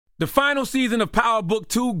The final season of Power Book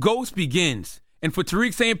 2, Ghost, begins. And for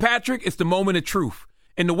Tariq St. Patrick, it's the moment of truth.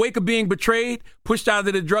 In the wake of being betrayed, pushed out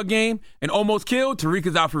of the drug game, and almost killed, Tariq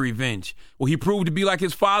is out for revenge. Will he prove to be like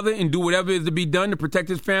his father and do whatever is to be done to protect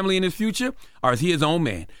his family and his future? Or is he his own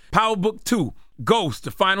man? Power Book 2, Ghost,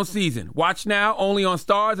 the final season. Watch now only on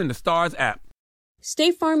Starz and the Starz app.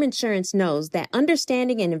 State Farm Insurance knows that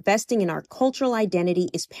understanding and investing in our cultural identity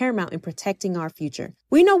is paramount in protecting our future.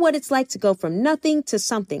 We know what it's like to go from nothing to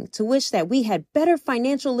something, to wish that we had better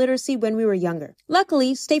financial literacy when we were younger.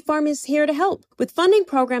 Luckily, State Farm is here to help with funding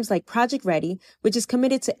programs like Project Ready, which is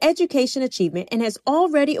committed to education achievement and has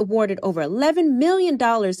already awarded over $11 million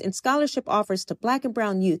in scholarship offers to Black and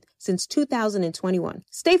Brown youth since 2021.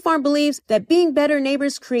 State Farm believes that being better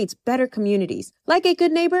neighbors creates better communities. Like a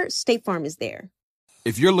good neighbor, State Farm is there.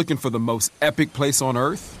 If you're looking for the most epic place on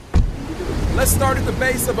Earth, let's start at the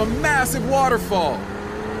base of a massive waterfall.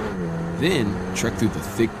 Then trek through the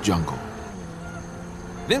thick jungle.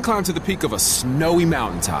 Then climb to the peak of a snowy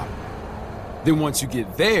mountaintop. Then once you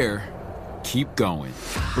get there, keep going.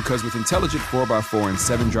 Because with intelligent 4x4 and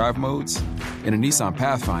 7 drive modes and a Nissan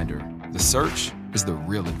Pathfinder, the search is the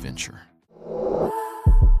real adventure.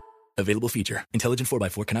 Available feature. Intelligent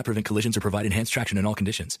 4x4 cannot prevent collisions or provide enhanced traction in all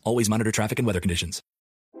conditions. Always monitor traffic and weather conditions.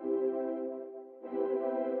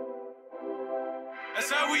 That's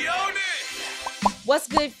how we own it! What's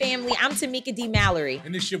good, family? I'm Tamika D. Mallory.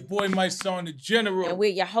 And it's your boy, my son, the General. And we're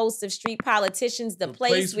your hosts of Street Politicians, the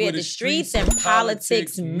place where the streets and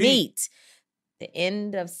politics meet. The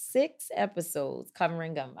end of 6 episodes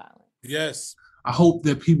covering gun violence. Yes. I hope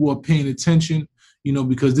that people are paying attention,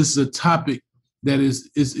 because this is a topic that is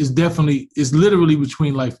definitely, is literally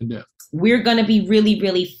between life and death. We're going to be really,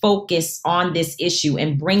 really focused on this issue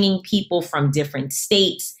and bringing people from different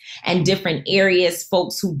states and different areas,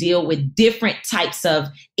 folks who deal with different types of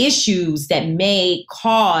issues that may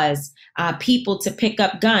cause people to pick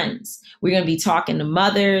up guns. We're going to be talking to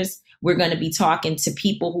mothers. We're going to be talking to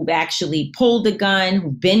people who've actually pulled a gun,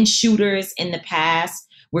 who've been shooters in the past.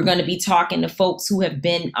 We're going to be talking to folks who have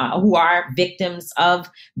been, who are victims of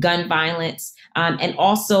gun violence, and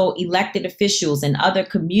also elected officials and other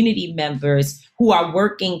community members who are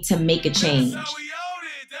working to make a change. That's how we own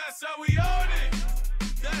it. That's how we own it.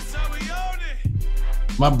 That's how we own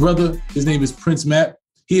it. My brother, his name is Prince Matt.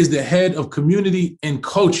 He is the head of community and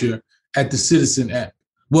culture at the Citizen app.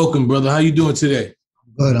 Welcome, brother. How you doing today?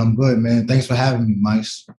 I'm good, man. Thanks for having me,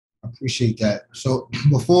 Mice. I appreciate that. So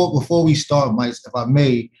before we start, Mike, if I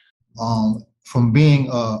may, from being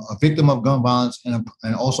a victim of gun violence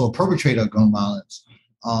and also a perpetrator of gun violence,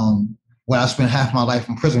 what I spent half my life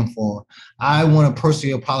in prison for, I want to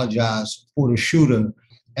personally apologize for the shooter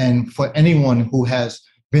and for anyone who has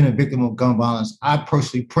been a victim of gun violence. I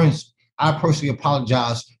personally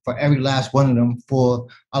apologize for every last one of them. For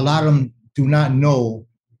a lot of them do not know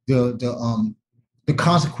the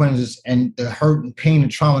consequences and the hurt and pain and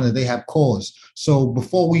trauma that they have caused. So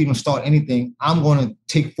before we even start anything, I'm going to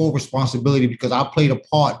take full responsibility because I played a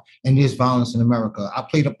part in this violence in America. I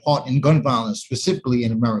played a part in gun violence specifically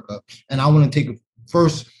in America. And I want to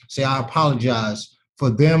say I apologize for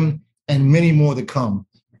them and many more to come.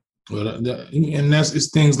 Well, it's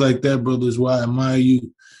things like that, brother, is why I admire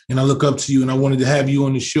you and I look up to you. And I wanted to have you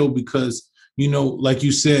on the show because, like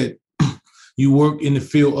you said, you work in the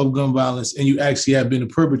field of gun violence and you actually have been a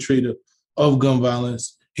perpetrator of gun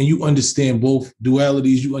violence and you understand both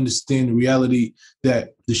dualities. You understand the reality that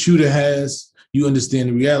the shooter has. You understand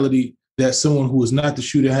the reality that someone who is not the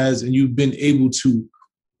shooter has, and you've been able to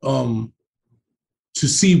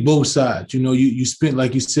see both sides. You spent,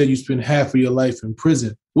 like you said, you spent half of your life in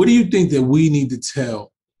prison. What do you think that we need to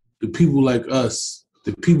tell the people like us,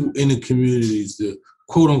 the people in the communities, the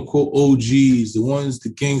quote unquote OGs, the ones, the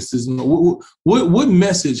gangsters? What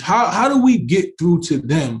message? How do we get through to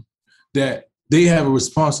them that they have a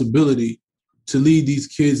responsibility to lead these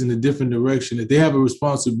kids in a different direction, that they have a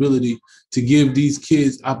responsibility to give these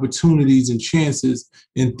kids opportunities and chances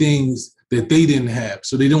and things that they didn't have,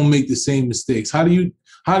 so they don't make the same mistakes? How do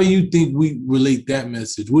you think we relate that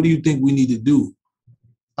message? What do you think we need to do?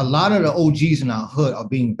 A lot of the OGs in our hood are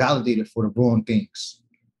being validated for the wrong things.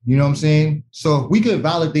 You know what I'm saying? So we could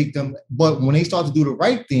validate them, but when they start to do the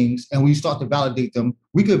right things and we start to validate them,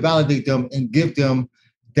 we could validate them and give them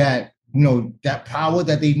that, that power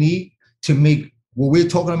that they need to make what we're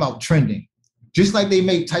talking about trending. Just like they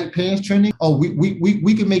make tight pants trending,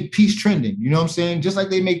 we can make peace trending. You know what I'm saying? Just like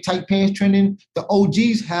they make tight pants trending, the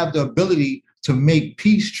OGs have the ability to make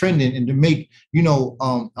peace trending and to make,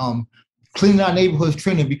 clean our neighborhoods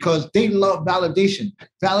trending because they love validation.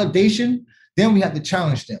 Then we have to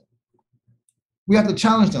challenge them. We have to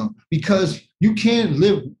challenge them because you can't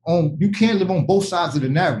live on both sides of the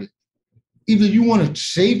narrative. Either you want to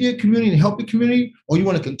save your community and help your community, or you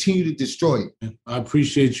want to continue to destroy it. I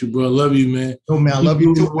appreciate you, bro. Love you, man. No, man, I love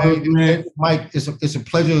you too, man. Mike, it's a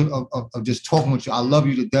pleasure of just talking with you. I love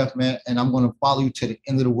you to death, man, and I'm going to follow you to the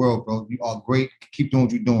end of the world, bro. You are great. Keep doing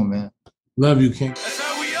what you're doing, man. Love you, King. That's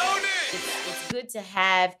how we own it. It's good to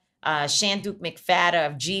have Shanduke McFadder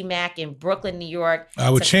of GMAC in Brooklyn, New York.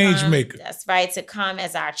 Our change maker. That's right, to come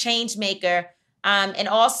as our change maker. And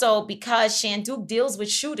also because Shanduke deals with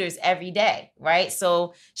shooters every day, right?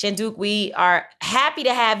 So Shanduke, we are happy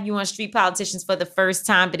to have you on Street Politicians for the first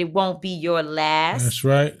time, but it won't be your last. That's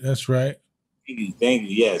right. That's right. Thank you.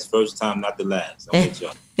 Yes, first time, not the last. I'm with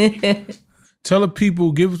y'all. Tell the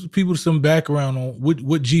people, give people some background on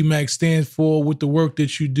what GMAC stands for, what the work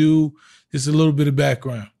that you do. Just a little bit of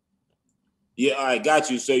background. Yeah, all right, got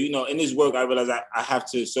you. So, in this work, I realize I have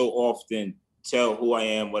to so often tell who I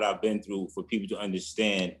am, what I've been through, for people to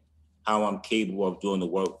understand how I'm capable of doing the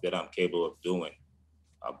work that I'm capable of doing.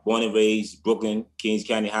 Born and raised Brooklyn, Kings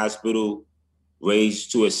County Hospital,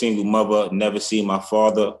 raised to a single mother, never seen my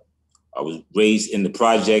father. I was raised in the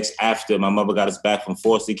projects after my mother got us back from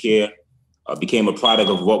foster care. I became a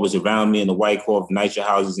product of what was around me in the Wyckoff NYCHA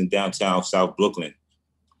houses in downtown South Brooklyn.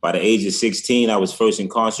 By the age of 16, I was first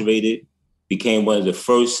incarcerated, became one of the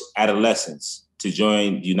first adolescents to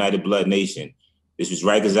join United Blood Nation. This was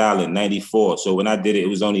Rikers Island, 94. So when I did it, it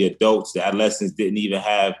was only adults. The adolescents didn't even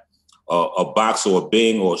have a box or a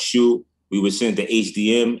Bing or a shoe. We were sent to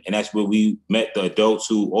HDM, and that's where we met the adults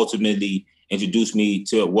who ultimately introduced me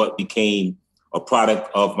to what became a product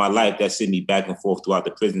of my life that sent me back and forth throughout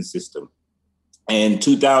the prison system. In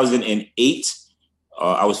 2008,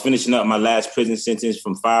 I was finishing up my last prison sentence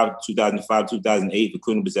from 2005, 2008 for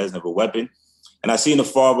criminal possession of a weapon. And I seen a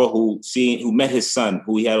father who met his son,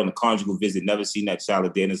 who he had on a conjugal visit, never seen that child a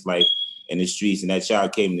day in his life in the streets. And that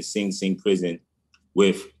child came to Sing Sing prison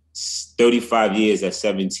with 35 years at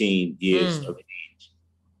 17 years of age.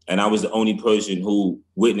 And I was the only person who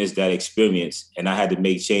witnessed that experience. And I had to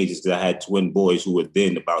make changes because I had twin boys who were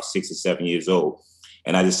then about 6 or 7 years old.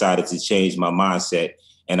 And I decided to change my mindset.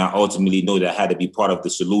 And I ultimately know that I had to be part of the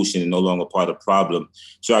solution and no longer part of the problem.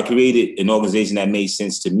 So I created an organization that made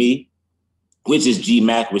sense to me, which is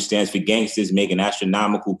GMAC, which stands for Gangsters Making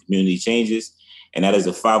Astronomical Community Changes. And that is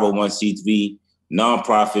a 501c3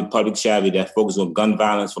 nonprofit public charity that focuses on gun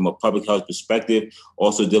violence from a public health perspective,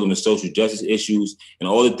 also dealing with social justice issues and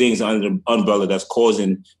all the things under the umbrella that's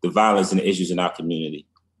causing the violence and the issues in our community.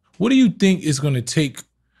 What do you think is going to take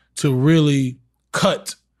to really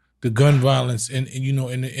cut the gun violence in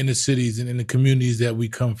the cities and in the communities that we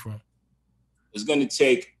come from? It's going to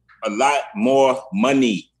take a lot more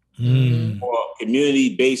money for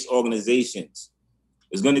community-based organizations.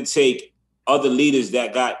 It's going to take other leaders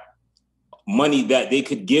that got money that they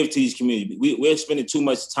could give to these communities. We're spending too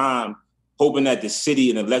much time hoping that the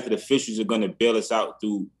city and elected officials are going to bail us out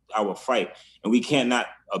through our fight. And we cannot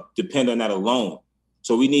depend on that alone.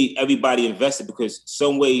 So we need everybody invested because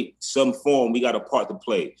some way, some form, we got a part to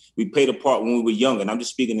play. We played a part when we were young, and I'm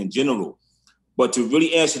just speaking in general. But to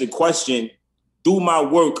really answer the question, through my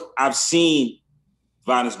work, I've seen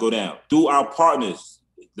violence go down. Through our partners,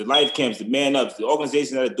 the Life Camps, the Man Ups, the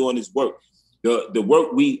organizations that are doing this work, the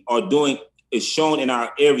work we are doing is shown in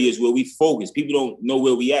our areas where we focus. People don't know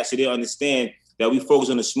where we at, so they understand that we focus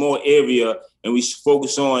on a small area and we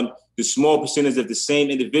focus on the small percentage of the same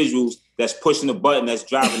individuals that's pushing the button, that's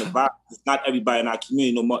driving the violence. It's not everybody in our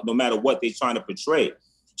community, no matter what they're trying to portray.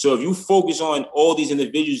 So if you focus on all these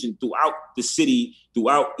individuals and throughout the city,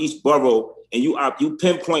 throughout each borough, and you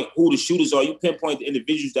pinpoint who the shooters are, you pinpoint the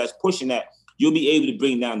individuals that's pushing that, you'll be able to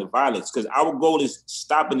bring down the violence because our goal is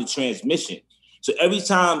stopping the transmission. So every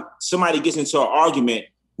time somebody gets into an argument,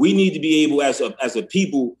 we need to be able as a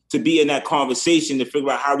people to be in that conversation to figure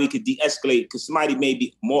out how we could de-escalate because somebody may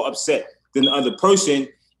be more upset than the other person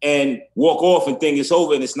and walk off and think it's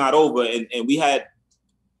over and it's not over. And we had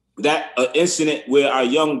that incident where our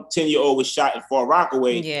young 10-year-old was shot in Far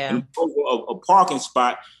Rockaway in a parking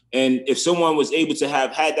spot. And if someone was able to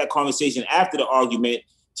have had that conversation after the argument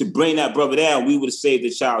to bring that brother down, we would have saved the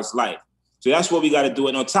child's life. So that's what we got to do.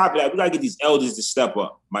 And on top of that, we got to get these elders to step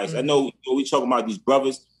up, Mike. I know we talking about these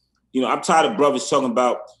brothers. I'm tired of brothers talking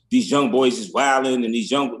about these young boys is wilding and these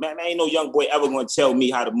young, man, ain't no young boy ever going to tell me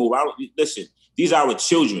how to move. Listen, these are our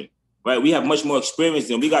children, right? We have much more experience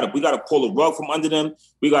than we got to pull a rug from under them.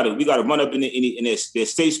 We got to run up in their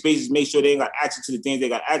safe spaces, make sure they ain't got access to the things they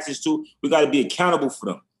got access to. We got to be accountable for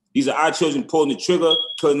them. These are our children pulling the trigger,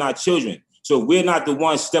 killing our children. So if we're not the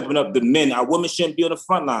ones stepping up, the men, our women shouldn't be on the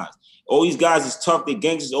front lines. All these guys is tough, they're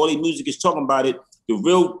gangsters, all their music is talking about it. The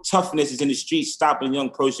real toughness is in the streets, stopping a young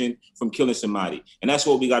person from killing somebody. And that's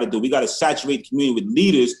what we got to do. We got to saturate the community with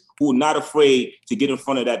leaders who are not afraid to get in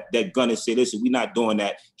front of that gun and say, listen, we're not doing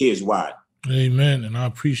that. Here's why. Amen. And I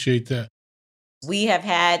appreciate that. We have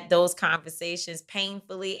had those conversations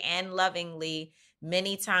painfully and lovingly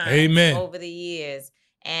many times over the years.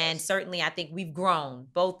 And certainly I think we've grown,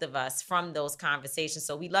 both of us, from those conversations.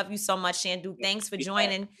 So we love you so much, Shandu. Thanks for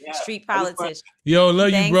joining Street Politicians. Yo,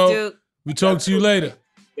 love you, bro. Duke. We talk to you later.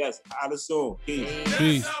 Yes, I'll assume. Peace.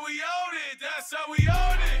 Peace. That's how we own it. That's how we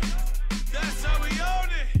own it. That's how we own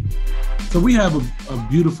it. So we have a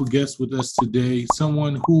beautiful guest with us today,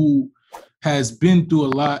 someone who has been through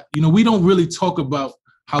a lot. You know, we don't really talk about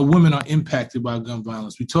how women are impacted by gun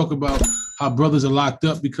violence. We talk about how brothers are locked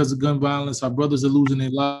up because of gun violence, how brothers are losing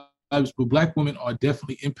their lives, but Black women are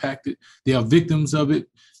definitely impacted. They are victims of it.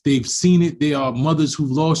 They've seen it. They are mothers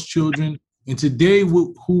who've lost children. And today,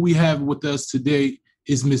 who we have with us today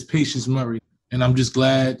is Miss Patience Murray. And I'm just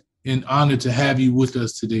glad and honored to have you with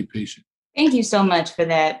us today, Patience. Thank you so much for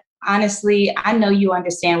that. Honestly, I know you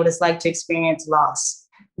understand what it's like to experience loss.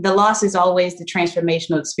 The loss is always the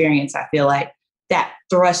transformational experience, I feel like, that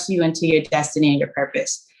thrusts you into your destiny and your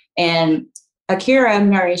purpose. And Akira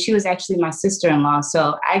Murray, she was actually my sister-in-law.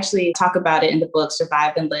 So I actually talk about it in the book,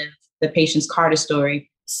 Survive and Live, the Patience Carter story.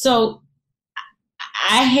 So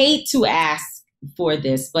I hate to ask for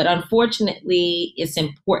this, but unfortunately, it's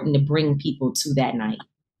important to bring people to that night.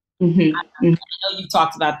 Mm-hmm. I know you've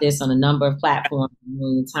talked about this on a number of platforms a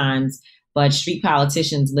million times, but Street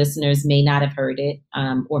Politicians listeners may not have heard it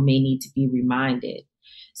or may need to be reminded.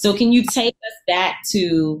 So can you take us back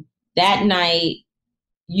to that night?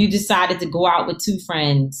 You decided to go out with two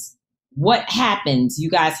friends. What happens? You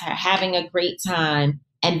guys are having a great time.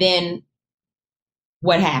 And then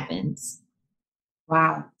what happens?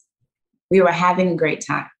 Wow. We were having a great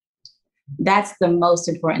time. That's the most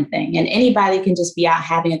important thing. And anybody can just be out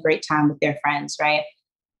having a great time with their friends, right?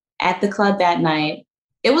 At the club that night,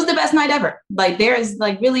 it was the best night ever. Like, there is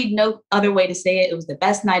like really no other way to say it. It was the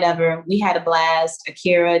best night ever. We had a blast.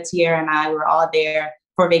 Akira, Tierra, and I were all there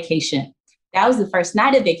for vacation. That was the first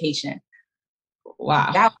night of vacation.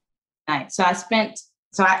 Wow. That was the night.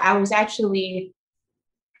 So I was actually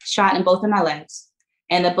shot in both of my legs.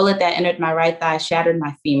 And the bullet that entered my right thigh shattered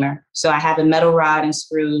my femur. So I have a metal rod and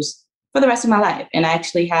screws for the rest of my life. And I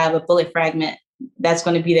actually have a bullet fragment that's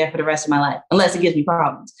going to be there for the rest of my life, unless it gives me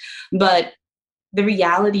problems. But the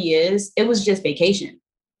reality is, it was just vacation.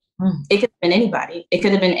 It could have been anybody. It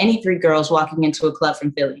could have been any three girls walking into a club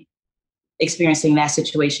from Philly, experiencing that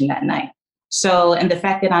situation that night. So, and the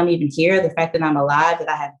fact that I'm even here, the fact that I'm alive, that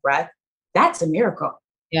I have breath, that's a miracle.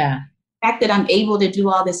 Yeah. The fact that I'm able to do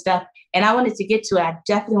all this stuff. And I wanted to get to it. I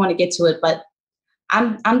definitely want to get to it, but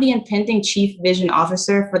I'm the impending chief vision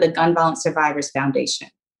officer for the Gun Violence Survivors Foundation.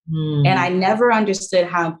 And I never understood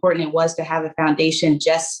how important it was to have a foundation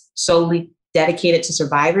just solely dedicated to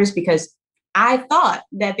survivors, because I thought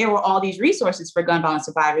that there were all these resources for gun violence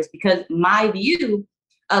survivors, because my view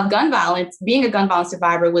of gun violence, being a gun violence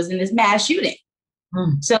survivor, was in this mass shooting.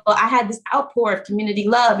 So I had this outpour of community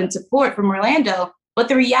love and support from Orlando. But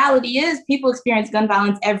the reality is, people experience gun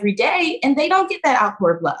violence every day and they don't get that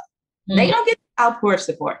outpour of love. They don't get the outpour of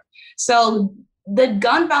support. So the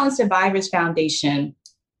Gun Violence Survivors Foundation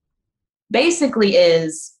basically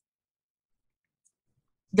is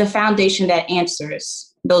the foundation that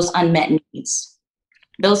answers those unmet needs,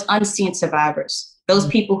 those unseen survivors, those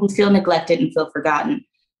people who feel neglected and feel forgotten.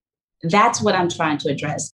 That's what I'm trying to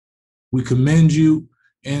address. We commend you.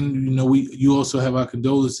 And, you know, you also have our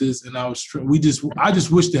condolences and our strength. I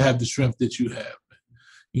just wish to have the strength that you have,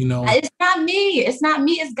 you know. It's not me. It's not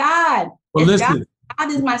me. It's God. Well, listen.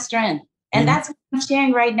 God is my strength. And that's what I'm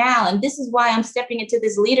sharing right now. And this is why I'm stepping into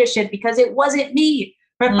this leadership, because it wasn't me.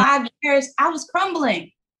 For 5 years, I was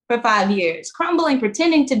crumbling for 5 years,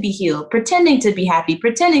 pretending to be healed, pretending to be happy,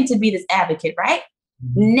 pretending to be this advocate, right?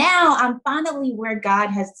 Now I'm finally where God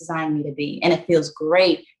has designed me to be, and it feels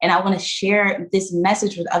great. And I want to share this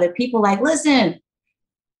message with other people. Like, listen,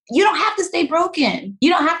 you don't have to stay broken. You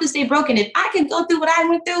don't have to stay broken. If I can go through what I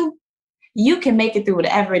went through, you can make it through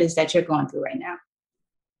whatever it is that you're going through right now.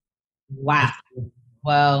 Wow.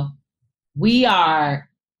 Well, we are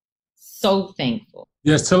so thankful.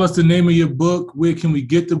 Yes, tell us the name of your book. Where can we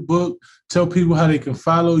get the book? Tell people how they can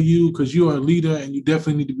follow you, because you are a leader and you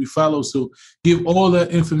definitely need to be followed. So give all that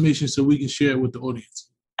information so we can share it with the audience.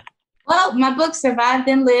 Well, my book, Survive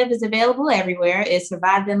Then Live, is available everywhere. It's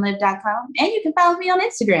survivethenlive.com. And you can follow me on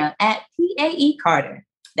Instagram at PAE Carter.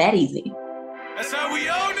 That easy. That's how we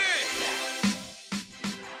own it.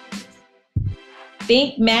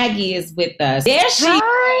 think Maggie is with us. There she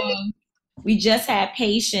is. We just had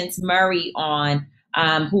Patience Murray on,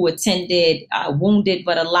 who attended Wounded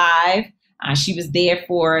But Alive. She was there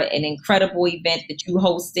for an incredible event that you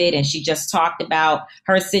hosted, and she just talked about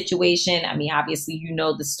her situation. I mean, obviously, you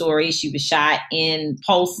know the story. She was shot in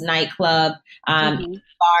Pulse nightclub in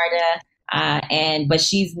Florida, but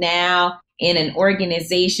she's now in an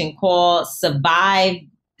organization called Survive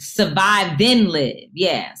Then Live.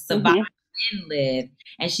 Yeah, Survive Then Live.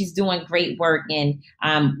 And she's doing great work. And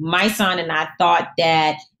my son and I thought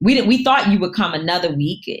that we thought you would come another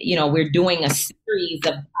week. You know, we're doing a series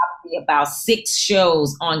of probably about 6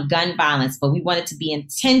 shows on gun violence, but we wanted to be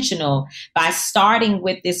intentional by starting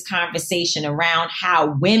with this conversation around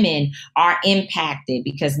how women are impacted,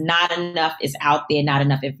 because not enough is out there, not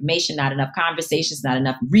enough information, not enough conversations, not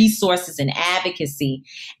enough resources and advocacy.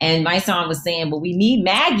 And my son was saying, well, we need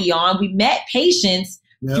Maggie on. We met Patience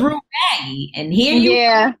through Maggie, and here you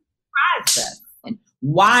surprised us. And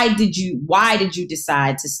why did you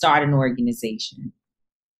decide to start an organization?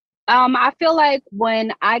 I feel like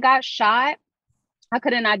when I got shot, I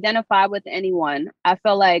couldn't identify with anyone. I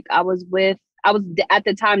felt like I was at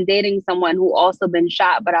the time dating someone who also been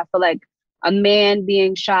shot, but I feel like a man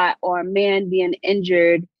being shot or a man being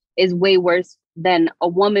injured is way worse than a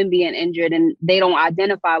woman being injured, and they don't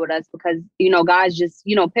identify with us because, you know, guys just,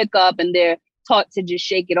 you know, pick up and they're taught to just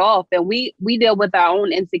shake it off. And we deal with our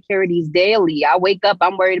own insecurities daily. I wake up,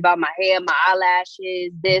 I'm worried about my hair, my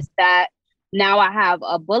eyelashes, this, that. Now I have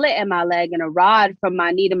a bullet in my leg and a rod from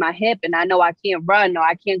my knee to my hip, and I know I can't run or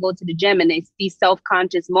I can't go to the gym. And it's these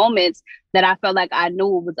self-conscious moments that I felt like I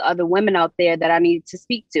knew it was other women out there that I needed to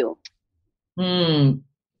speak to.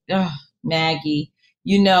 Oh, Maggie,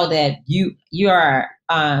 you know that you are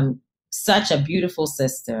such a beautiful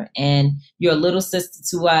sister, and you're a little sister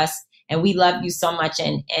to us. And we love you so much.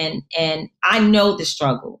 And I know the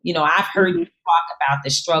struggle. You know, I've heard you talk about the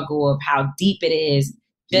struggle of how deep it is,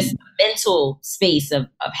 just the mental space of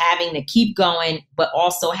having to keep going, but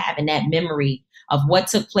also having that memory of what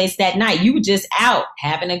took place that night. You were just out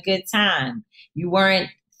having a good time. You weren't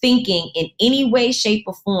thinking in any way, shape,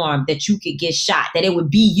 or form that you could get shot, that it would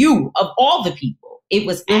be you of all the people. It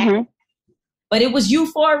was, but it was you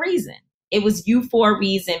for a reason. It was you for a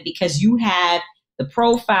reason because you had the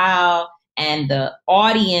profile and the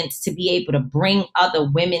audience to be able to bring other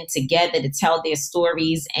women together to tell their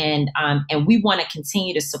stories. And we want to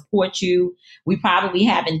continue to support you. We probably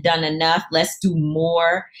haven't done enough. Let's do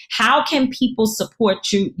more. How can people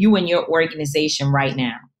support you and your organization right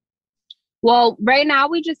now? Well, right now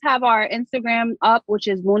we just have our Instagram up, which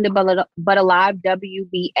is Wounded But Alive,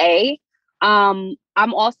 WBA.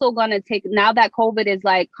 I'm also going to now that COVID is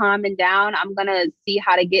like calming down, I'm going to see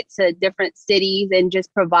how to get to different cities and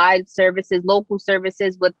just provide services, local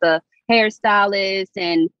services with the hairstylists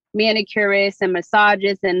and manicurists and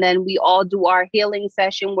massagists. And then we all do our healing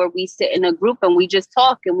session where we sit in a group and we just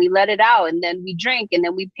talk and we let it out, and then we drink and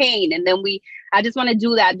then we paint. And then I just want to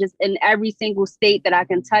do that just in every single state that I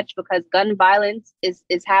can touch, because gun violence is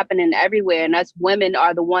happening everywhere. And us women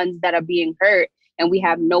are the ones that are being hurt, and we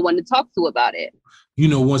have no one to talk to about it. You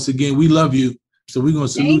know, once again, we love you. So we're going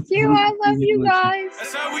to salute you. Thank you. I love you guys.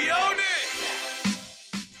 That's how we own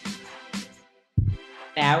it.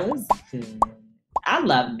 That was good. I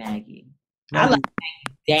love Maggie. I love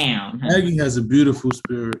Maggie down. Maggie has a beautiful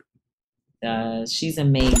spirit. She's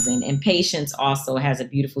amazing. And Patience also has a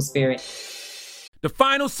beautiful spirit. The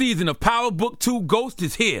final season of Power Book 2 Ghost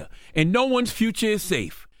is here, and no one's future is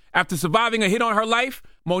safe. After surviving a hit on her life,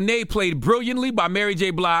 Monet, played brilliantly by Mary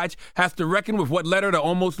J. Blige, has to reckon with what led her to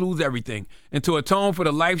almost lose everything and to atone for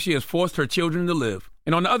the life she has forced her children to live.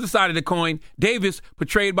 And on the other side of the coin, Davis,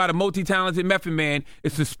 portrayed by the multi-talented Method Man,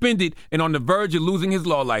 is suspended and on the verge of losing his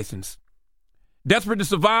law license. Desperate to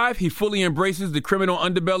survive, he fully embraces the criminal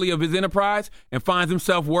underbelly of his enterprise and finds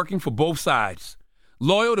himself working for both sides,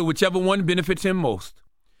 loyal to whichever one benefits him most.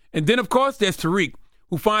 And then, of course, there's Tariq,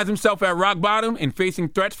 who finds himself at rock bottom and facing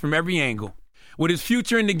threats from every angle. With his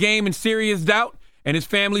future in the game in serious doubt and his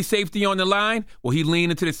family's safety on the line, will he lean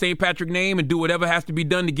into the St. Patrick name and do whatever has to be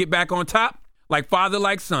done to get back on top? Like father,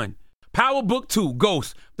 like son. Power Book 2,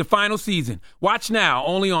 Ghost, the final season. Watch now,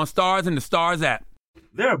 only on Stars and the Stars app.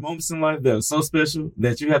 There are moments in life that are so special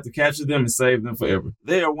that you have to capture them and save them forever.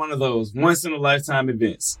 They are one of those once-in-a-lifetime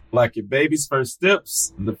events, like your baby's first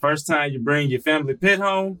steps, the first time you bring your family pet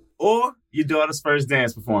home, or your daughter's first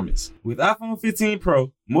dance performance. With iPhone 15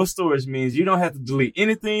 Pro, More storage means you don't have to delete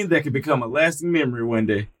anything that could become a lasting memory one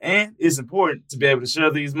day. And it's important to be able to share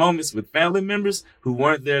these moments with family members who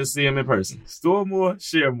weren't there to see them in person. Store more,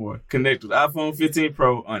 share more. Connect with iPhone 15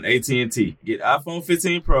 Pro on AT&T. Get iPhone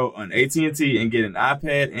 15 Pro on AT&T and get an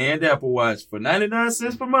iPad and Apple Watch for 99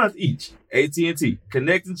 cents per month each. AT&T.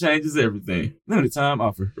 Connecting changes everything. Limited time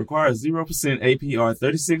offer. Requires 0% APR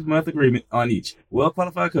 36-month agreement on each.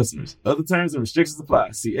 Well-qualified customers. Other terms and restrictions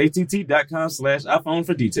apply. See att.com/iPhone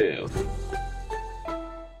for details.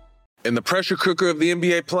 In the pressure cooker of the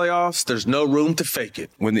NBA playoffs, there's no room to fake it.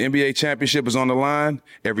 When the NBA championship is on the line,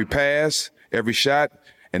 every pass, every shot,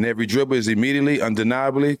 and every dribble is immediately,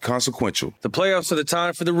 undeniably consequential. The playoffs are the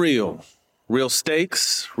time for the real. Real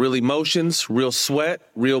stakes, real emotions, real sweat,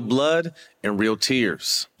 real blood, and real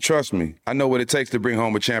tears. Trust me, I know what it takes to bring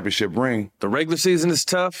home a championship ring. The regular season is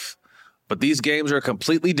tough, but these games are a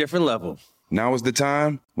completely different level. Now is the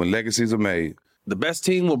time when legacies are made. The best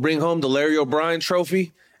team will bring home the Larry O'Brien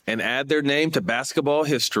Trophy and add their name to basketball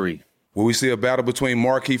history. Will we see a battle between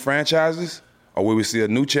marquee franchises, or will we see a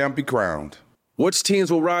new champ be crowned? Which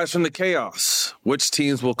teams will rise from the chaos? Which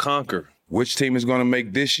teams will conquer? Which team is going to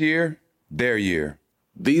make this year their year?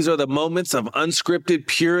 These are the moments of unscripted,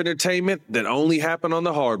 pure entertainment that only happen on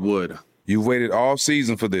the hardwood. You've waited all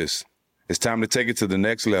season for this. It's time to take it to the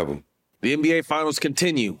next level. The NBA Finals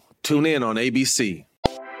continue. Tune in on ABC.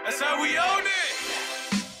 That's how we own it.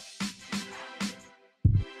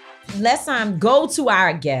 Let's go to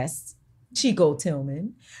our guest, Chico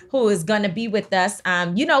Tillman, who is going to be with us,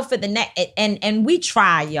 for the next, and we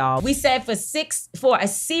try, y'all. We said for a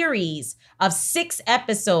series of 6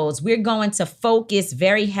 episodes, we're going to focus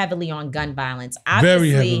very heavily on gun violence.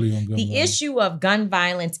 Obviously, the issue of gun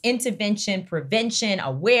violence, intervention, prevention,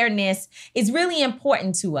 awareness is really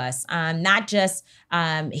important to us, not just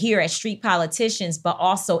here at Street Politicians, but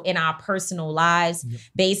also in our personal lives,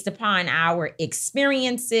 based upon our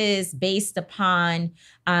experiences, based upon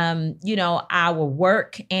our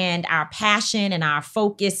work and our passion and our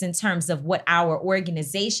focus in terms of what our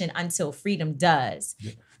organization Until Freedom does.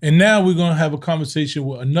 Yeah. And now we're going to have a conversation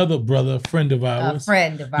with another brother, a friend of ours. A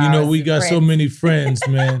friend of ours. We got so many friends,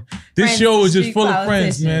 man. This show is just full of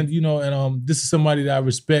friends, man. And this is somebody that I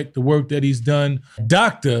respect, the work that he's done.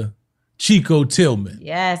 Dr. Chico Tillman.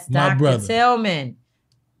 Yes, my Dr. brother. Tillman.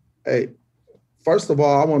 Hey, first of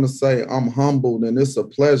all, I want to say I'm humbled, and it's a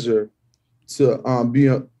pleasure to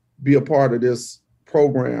be a part of this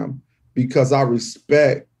program, because I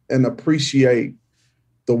respect and appreciate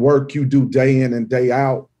the work you do day in and day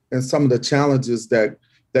out, and some of the challenges that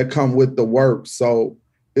come with the work. So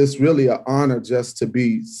it's really an honor just to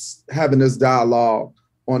be having this dialogue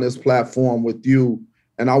on this platform with you.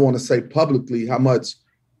 And I want to say publicly how much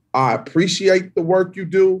I appreciate the work you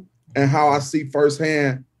do and how I see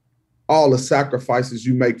firsthand all the sacrifices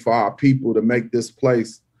you make for our people to make this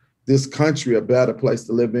country a better place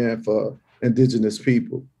to live in for Indigenous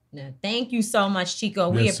people. Thank you so much, Chico.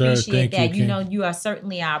 We appreciate that. You are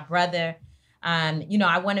certainly our brother.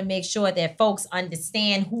 I want to make sure that folks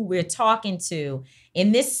understand who we're talking to.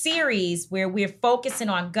 In this series where we're focusing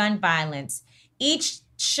on gun violence, each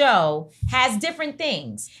show has different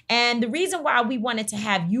things. And the reason why we wanted to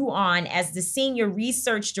have you on as the senior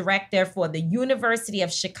research director for the University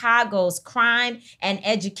of Chicago's Crime and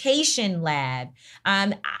Education Lab,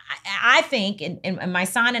 I think, and my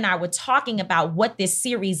son and I were talking about what this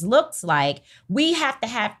series looks like. We have to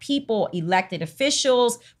have people, elected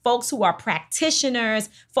officials, folks who are practitioners,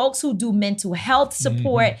 folks who do mental health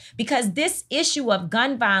support, because this issue of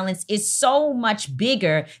gun violence is so much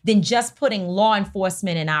bigger than just putting law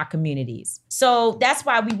enforcement in our communities. So that's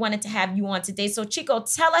why we wanted to have you on today. So Chico,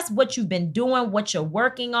 tell us what you've been doing, what you're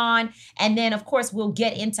working on, and then of course we'll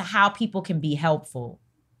get into how people can be helpful.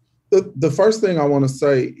 The first thing I want to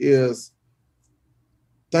say is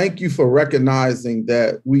thank you for recognizing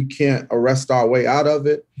that we can't arrest our way out of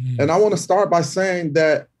it. And I want to start by saying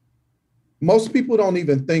that most people don't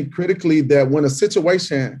even think critically that when a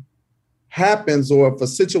situation happens or if a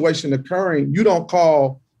situation occurring, you don't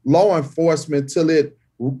call law enforcement till it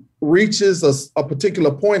reaches a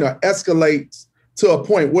particular point or escalates to a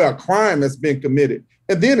point where a crime has been committed.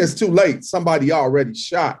 And then it's too late. Somebody already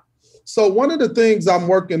shot. So one of the things I'm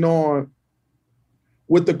working on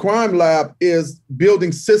with the Crime Lab is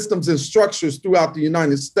building systems and structures throughout the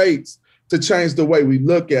United States to change the way we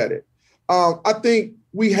look at it. I think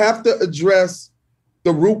we have to address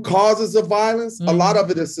the root causes of violence. A lot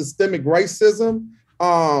of it is systemic racism.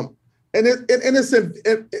 And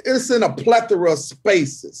it's in a plethora of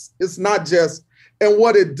spaces. It's not just, and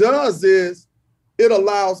what it does is it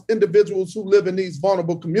allows individuals who live in these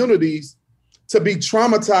vulnerable communities to be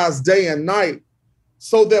traumatized day and night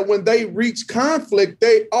so that when they reach conflict,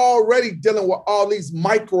 they already dealing with all these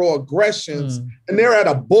microaggressions and they're at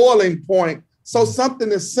a boiling point. So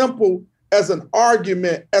something as simple as an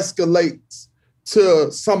argument escalates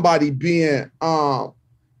to somebody being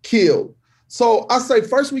killed. So I say,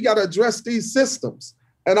 first, we got to address these systems.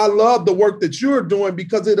 And I love the work that you're doing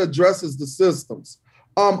because it addresses the systems.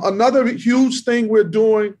 Another huge thing we're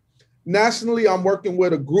doing nationally, I'm working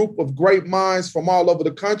with a group of great minds from all over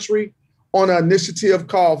the country on an initiative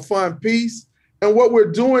called Fund Peace. And what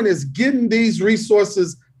we're doing is getting these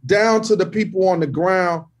resources down to the people on the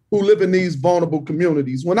ground who live in these vulnerable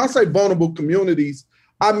communities. When I say vulnerable communities,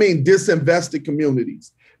 I mean disinvested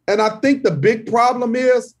communities. And I think the big problem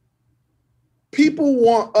is people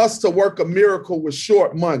want us to work a miracle with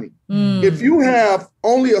short money. If you have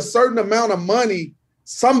only a certain amount of money,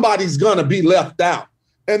 somebody's gonna be left out.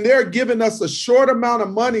 And they're giving us a short amount of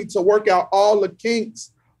money to work out all the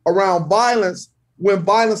kinks around violence when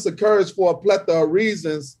violence occurs for a plethora of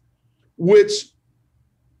reasons, which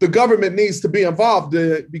the government needs to be involved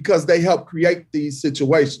in because they help create these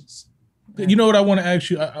situations. You know what I want to ask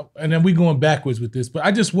you, and then we're going backwards with this, but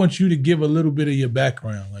I just want you to give a little bit of your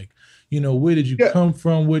background. Like, where did you come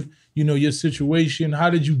from? What, your situation? How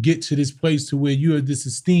did you get to this place to where you are this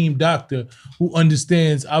esteemed doctor who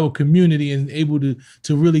understands our community and able to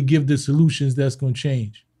really give the solutions that's going to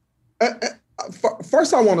change?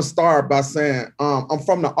 First, I want to start by saying I'm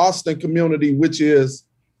from the Austin community, which is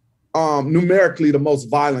numerically the most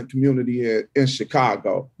violent community in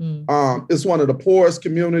Chicago. It's one of the poorest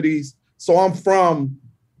communities. So I'm from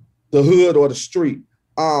the hood or the street.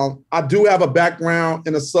 I do have a background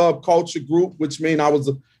in a subculture group, which means I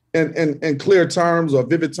was, in clear terms or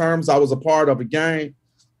vivid terms, I was a part of a gang.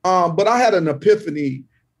 But I had an epiphany,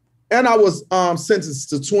 and I was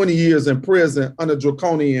sentenced to 20 years in prison under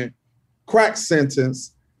draconian crack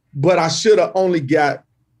sentence, but I should have only got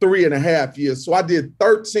 3.5 years. So I did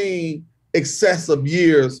 13 excessive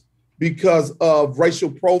years because of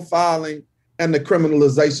racial profiling and the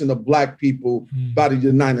criminalization of Black people by the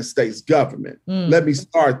United States government. Let me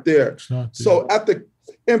start there. So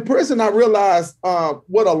in prison, I realized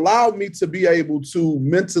what allowed me to be able to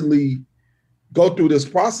mentally go through this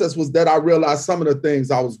process was that I realized some of the things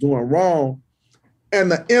I was doing wrong and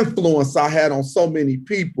the influence I had on so many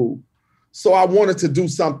people. So I wanted to do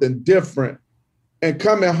something different. And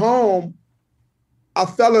coming home, I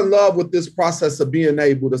fell in love with this process of being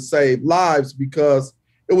able to save lives because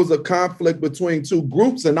it was a conflict between two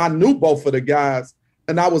groups and I knew both of the guys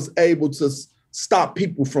and I was able to stop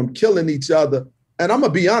people from killing each other. And I'm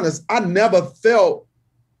gonna be honest, I never felt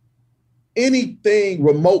anything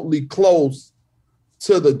remotely close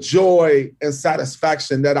to the joy and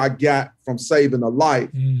satisfaction that I got from saving a life.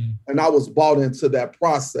 And I was bought into that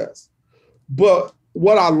process. But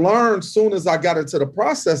what I learned soon as I got into the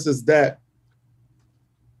process is that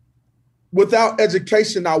without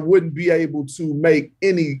education, I wouldn't be able to make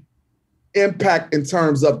any impact in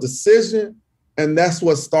terms of decision. And that's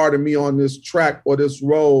what started me on this track or this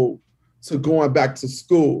road to going back to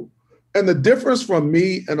school. And the difference from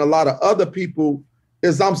me and a lot of other people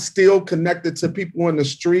is I'm still connected to people in the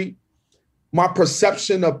street. My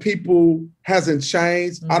perception of people hasn't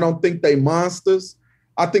changed. I don't think they monsters.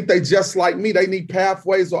 I think they just like me. They need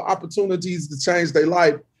pathways or opportunities to change their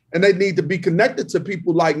life. And they need to be connected to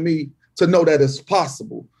people like me to know that it's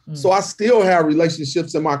possible. So I still have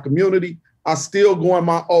relationships in my community. I still go in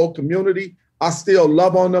my old community. I still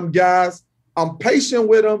love on them guys. I'm patient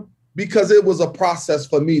with them because it was a process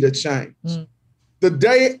for me to change. The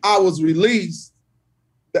day I was released,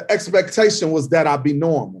 the expectation was that I'd be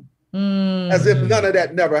normal, as if none of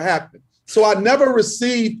that never happened. So I never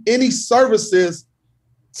received any services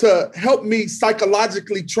to help me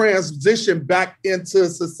psychologically transition back into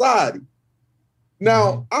society.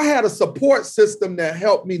 Now, I had a support system that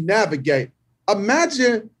helped me navigate.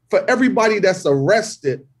 Imagine for everybody that's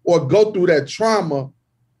arrested or go through that trauma,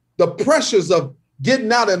 the pressures of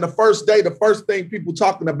getting out in the first day, the first thing people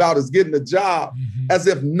talking about is getting a job, as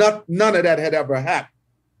if none of that had ever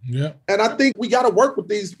happened. And I think we got to work with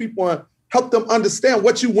these people and help them understand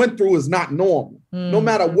what you went through is not normal, no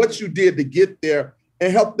matter what you did to get there,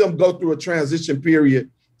 and help them go through a transition period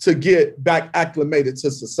to get back acclimated to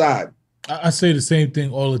society. I say the same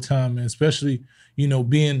thing all the time, man, especially,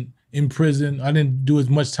 being in prison. I didn't do as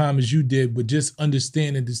much time as you did, but just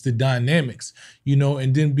understanding it's the dynamics,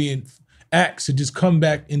 and then being acts to just come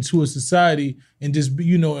back into a society and just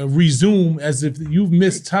be, and resume as if you've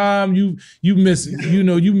missed time, you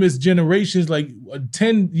missed generations. Like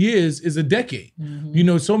 10 years is a decade.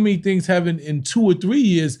 Mm-hmm. So many things happen in 2 or 3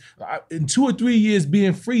 years. In 2 or 3 years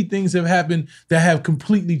being free, things have happened that have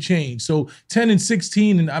completely changed. So 10 and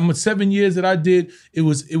 16, and I'm 7 years that I did, it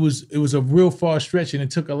was a real far stretch, and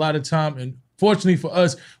it took a lot of time. And fortunately for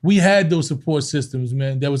us, we had those support systems,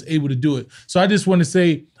 man, that was able to do it. So I just want to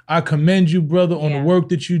say, I commend you, brother, on the work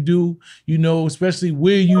that you do, especially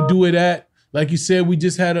where you do it at. Like you said, we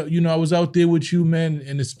just had I was out there with you, man,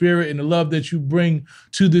 and the spirit and the love that you bring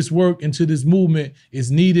to this work and to this movement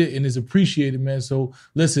is needed and is appreciated, man. So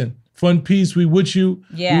listen, Fun Peace, we with you.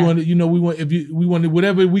 Yeah. We want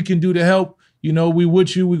whatever we can do to help. We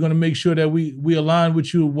with you. We're going to make sure that we align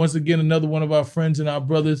with you. Once again, another one of our friends and our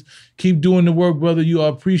brothers. Keep doing the work, brother. You are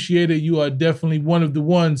appreciated. You are definitely one of the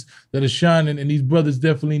ones that are shining, and these brothers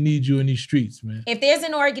definitely need you in these streets, man. If there's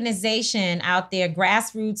an organization out there,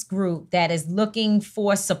 grassroots group, that is looking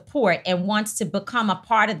for support and wants to become a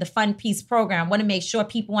part of the Fun Peace program, I want to make sure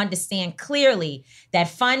people understand clearly that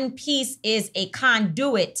Fun Peace is a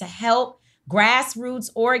conduit to help grassroots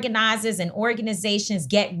organizers and organizations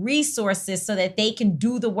get resources so that they can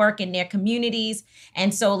do the work in their communities.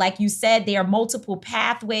 And so, like you said, there are multiple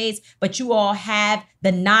pathways, but you all have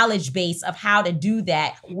the knowledge base of how to do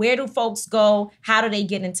that. Where do folks go? How do they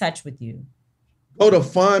get in touch with you? Go to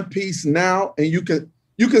Fun Peace Now, and you can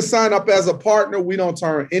sign up as a partner. We don't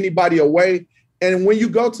turn anybody away. And when you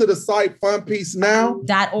go to the site,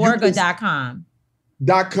 funpeacenow.org or .com.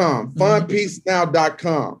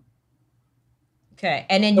 Funpeacenow.com. Okay.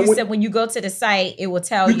 And then you said when you go to the site, it will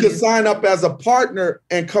tell you. You can sign up as a partner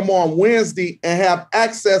and come on Wednesday and have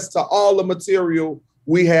access to all the material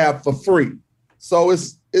we have for free. So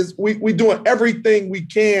we doing everything we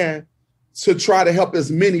can to try to help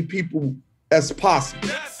as many people as possible.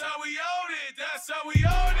 That's how we own it. That's how we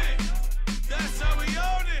own it. That's how we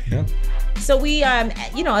own it. Yeah. So we,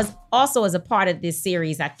 as a part of this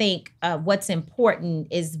series, I think what's important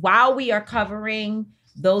is while we are covering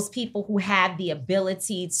those people who have the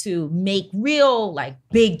ability to make real,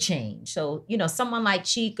 big change. So, someone like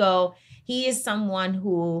Chico, he is someone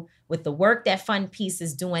who, with the work that Fun Peace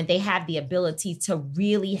is doing, they have the ability to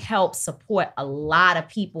really help support a lot of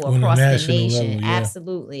people across the nation. Level, yeah.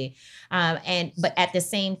 Absolutely. But at the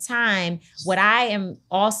same time, what I am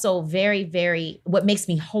also what makes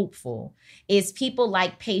me hopeful is people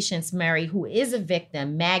like Patience Murray, who is a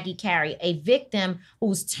victim, Maggie Carey, a victim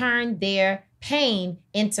who's turned their pain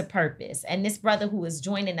into purpose. And this brother who is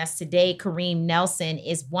joining us today, Kareem Nelson,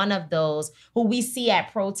 is one of those who we see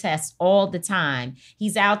at protests all the time.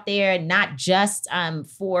 He's out there not just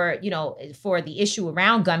for the issue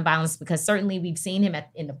around gun violence, because certainly we've seen him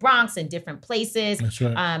in the Bronx and different places. That's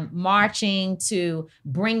right. Marching to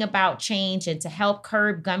bring about change and to help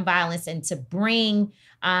curb gun violence and to bring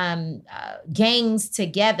gangs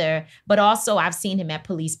together. But also I've seen him at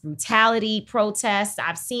police brutality protests.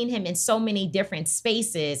 I've seen him in so many different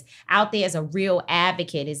spaces out there as a real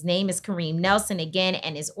advocate. His name is Kareem Nelson again,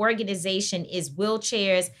 and his organization is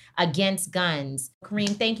Wheelchairs Against Guns.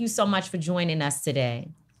 Kareem, thank you so much for joining us today.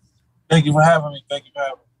 Thank you for having me.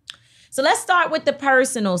 So let's start with the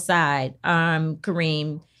personal side.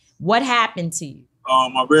 Kareem, what happened to you?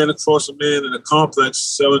 I ran across a man in a complex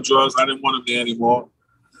selling drugs. I didn't want him there anymore.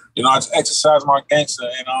 I just exercised my gangster.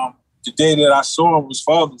 And the day that I saw him was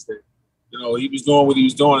Father's Day. He was doing what he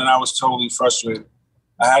was doing, and I was totally frustrated.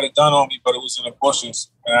 I had a gun on me, but it was in the bushes.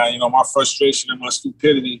 And, my frustration and my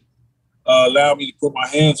stupidity allowed me to put my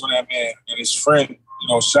hands on that man, and his friend,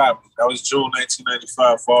 shot me. That was June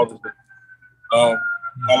 1995, Father's Day.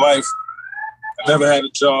 My life, I never had a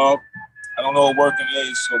job. I don't know a working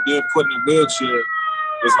age, so being put in a wheelchair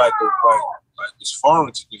was like it's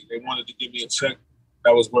foreign to me. They wanted to give me a check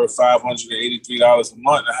that was worth $583 a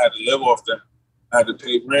month. I had to live off that. I had to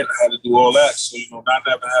pay rent. I had to do all that. So, not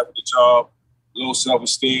never having a job, low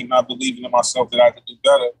self-esteem, not believing in myself that I could do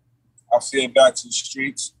better, I fell back to the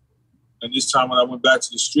streets. And this time when I went back to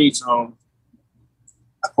the streets, I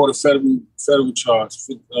caught a federal charge,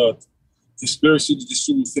 conspiracy to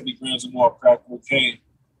distribute 50 grams or more of crack cocaine.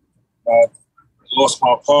 Lost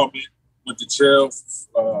my apartment, went to jail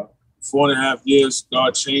for 4.5 years.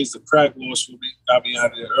 God changed the crack laws for me, got me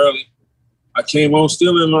out of there early. I came home,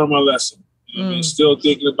 still didn't learn my lesson. I mean, still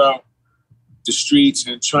thinking about the streets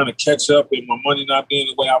and trying to catch up, and my money not being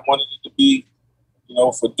the way I wanted it to be,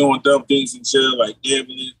 for doing dumb things in jail, like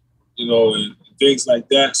gambling, and things like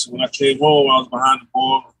that. So when I came home, I was behind the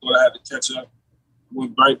ball. I thought I had to catch up.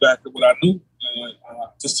 Went right back to what I knew. And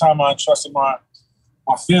this time I entrusted my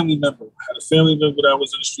family member. I had a family member that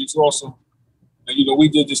was in the streets also. And, we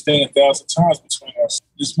did this thing 1,000 times between us.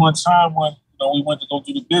 This one time when, we went to go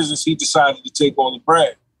do the business, he decided to take all the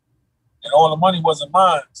bread. And all the money wasn't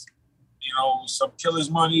mine. It was some killers'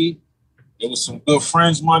 money. It was some good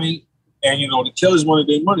friends' money. And, the killers wanted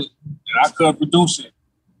their money. And I couldn't produce it.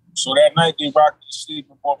 So that night, they rocked me to sleep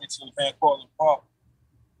and brought me to the Van Cortlandt Park.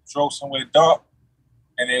 Drove somewhere dark.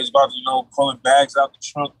 And they was about to, pulling bags out the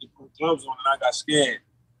trunk to put gloves on. And I got scared.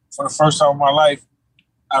 For the first time in my life,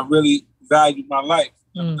 I really valued my life.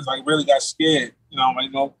 Because I really got scared.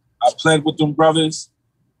 I pled with them brothers.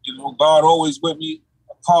 God always with me.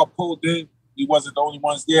 A car pulled in. We wasn't the only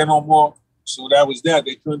ones there no more. So that was that.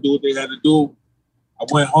 They couldn't do what they had to do. I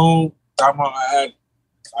went home. I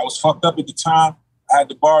was fucked up at the time. I had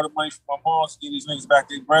to borrow the money from my mom to give these niggas back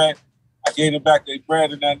their bread. I gave them back their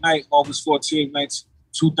bread, and that night, August 14th,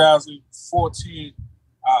 2014,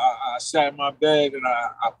 I sat in my bed and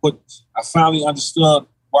I finally understood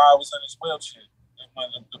why I was in this wheelchair.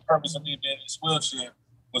 And the purpose of me being in this wheelchair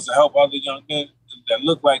was to help other young men that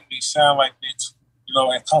look like me, sound like me,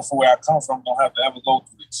 and come from where I come from, don't have to ever go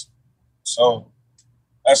through this. So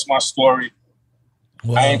that's my story.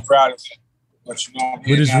 Wow. I ain't proud of it, but but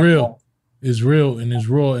it's real. It's real and it's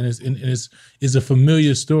raw and it's a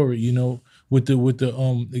familiar story. With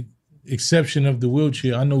the exception of the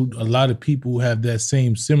wheelchair, I know a lot of people who have that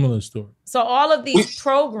similar story. So all of these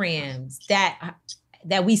programs that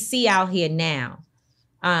we see out here now,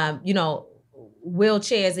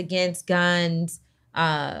 wheelchairs against guns,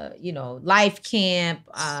 Life Camp,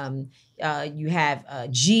 you have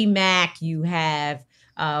GMAC, you have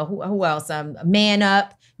who else? Man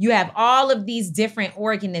Up. You have all of these different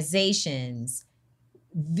organizations.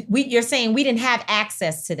 You're saying we didn't have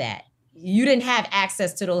access to that. You didn't have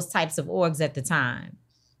access to those types of orgs at the time.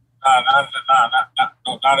 Not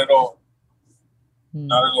at all.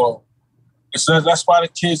 Not at all. That's why the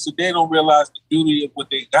kids today don't realize the beauty of what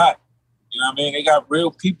they got. They got real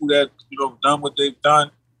people that, done what they've done,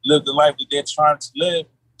 lived the life that they're trying to live,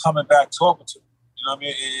 coming back talking to them.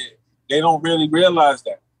 They don't really realize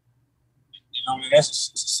that.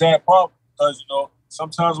 That's a sad part because,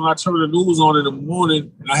 sometimes when I turn the news on in the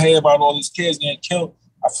morning and I hear about all these kids getting killed,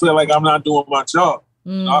 I feel like I'm not doing my job.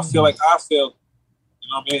 I feel like I failed.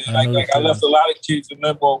 I left a lot of kids in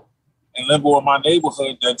limbo in my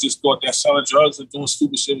neighborhood that just thought that selling drugs and doing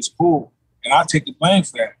stupid shit was cool. And I take the blame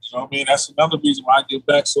for that. That's another reason why I give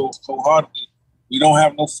back so wholeheartedly. We don't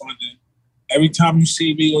have no funding. Every time you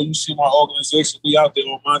see me or you see my organization, we out there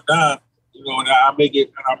on my dime, and I make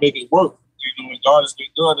it work. And God has been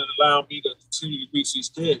good and allowing me to continue to reach these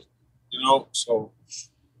kids, so.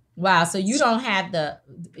 Wow. So you don't have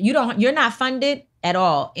you're not funded at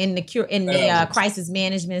all in the crisis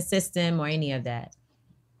management system or any of that?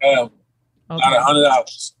 Not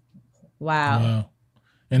 $100. Wow.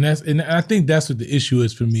 And I think that's what the issue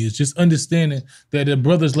is for me. It's just understanding that the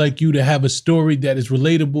brothers like you that have a story that is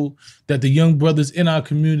relatable, that the young brothers in our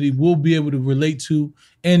community will be able to relate to,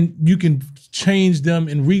 and you can change them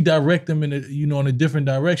and redirect them in a different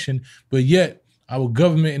direction. But yet our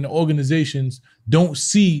government and the organizations don't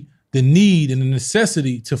see the need and the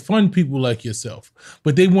necessity to fund people like yourself,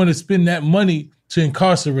 but they want to spend that money to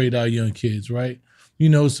incarcerate our young kids, right?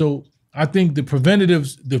 So I think the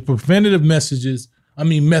preventative methods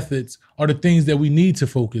are the things that we need to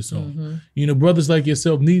focus on. Mm-hmm. Brothers like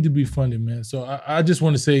yourself need to be funded, man. So I just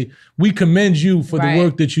want to say we commend you for the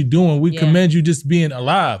work that you're doing. We commend you just being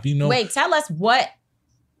alive, Wait, tell us what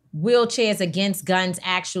Wheelchairs Against Guns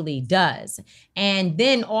actually does. And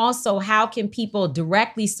then also, how can people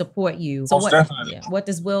directly support you? So what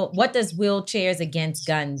does Wheelchairs Against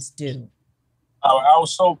Guns do? Our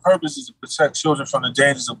sole purpose is to protect children from the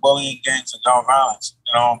dangers of bullying, gangs, and gun violence.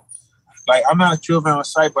 I'm not a kill van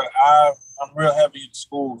site, but I'm real heavy in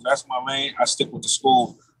schools. That's my lane. I stick with the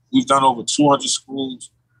school. We've done over 200 schools.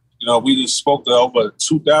 We just spoke to over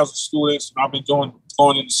 2,000 students. I've been going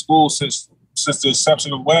into school since the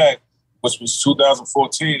inception of WAG, which was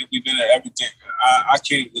 2014. And we've been at everything.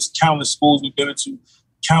 There's countless schools we've been into,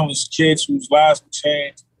 countless kids whose lives were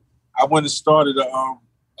changed. I went and started a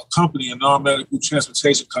company, a non-medical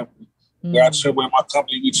transportation company, where my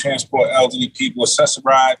company, we transport elderly people,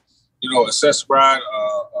 Access-a-Ride,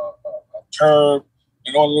 curb,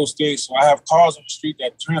 and all of those things. So I have cars on the street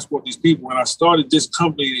that transport these people. And I started this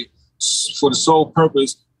company for the sole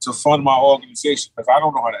purpose to fund my organization because I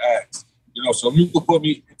don't know how to ask. So if you could put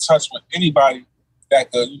me in touch with anybody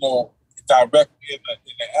that could, direct me in the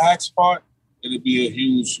ask part, it'd be a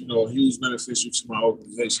huge beneficial to my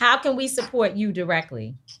organization. How can we support you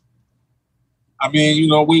directly?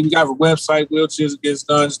 We got a website,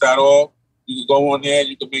 wheelchairsagainstguns.org. You can go on there,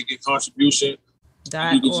 you can make your contribution. You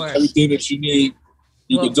can do everything that you need.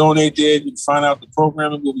 You can donate there. You can find out the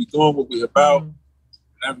programming, what we're doing, what we're about, and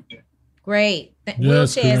everything. Great.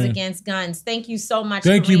 Yes, Wheelchairs Kareem. Against Guns. Thank you so much.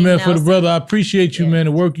 Thank you, Kareem man, for the Nelson. brother. I appreciate you, man.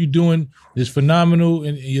 The work you're doing is phenomenal,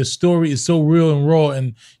 and your story is so real and raw.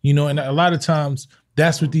 And you know, and a lot of times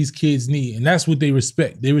that's what these kids need, and that's what they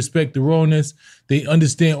respect. They respect the rawness. They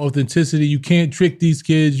understand authenticity. You can't trick these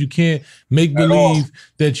kids. You can't make believe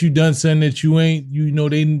that you done something that you ain't. You know,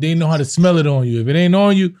 they know how to smell it on you. If it ain't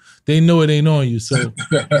on you, they know it ain't on you. So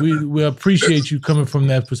we appreciate you coming from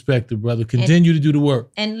that perspective, brother. Continue to do the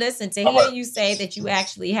work. And listen, to hear you say that you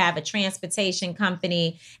actually have a transportation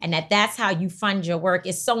company and that's how you fund your work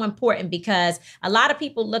is so important, because a lot of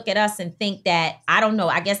people look at us and think that, I don't know,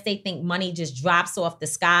 I guess they think money just drops off the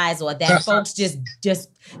skies, or that folks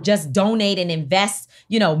just donate and invest,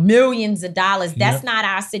 you know, millions of dollars. That's not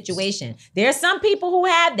our situation. There are some people who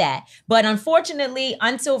have that, but unfortunately,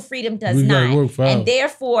 Until Freedom does not. And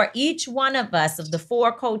therefore, each one of us, of the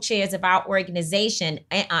 4 co-chairs of our organization,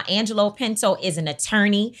 Angelo Pinto is an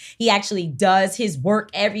attorney. He actually does his work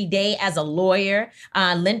every day as a lawyer.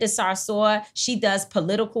 Linda Sarsour, she does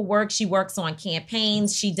political work. She works on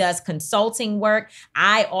campaigns. She does consulting work.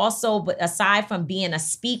 I also, aside from being a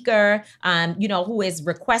speaker, you know, who is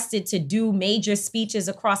requested to do major speeches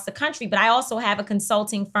across the country, but I also have a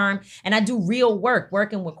consulting firm, and I do real work,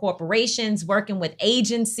 working with corporations, working with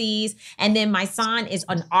agencies. And then my son is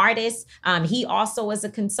an artist. He also is a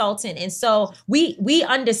consultant. And so we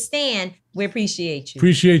understand. We appreciate you.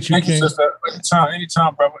 Appreciate you, Thank you, King. sister.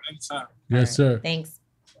 Anytime, brother. Anytime. Yes, sir. Thanks.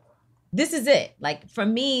 This is it. Like, for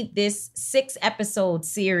me, this 6-episode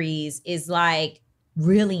series is like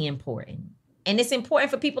really important. And it's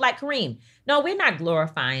important for people like Kareem. No, we're not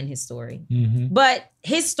glorifying his story, but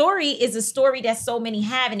his story is a story that so many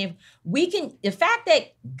have. And if we can, the fact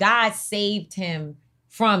that God saved him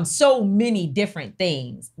from so many different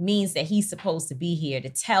things means that he's supposed to be here to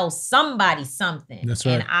tell somebody something. That's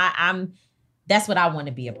right. And that's what I want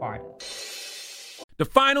to be a part of. The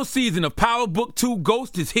final season of Power Book 2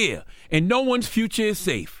 Ghost is here, and no one's future is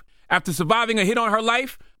safe. After surviving a hit on her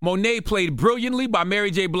life, Monet, played brilliantly by Mary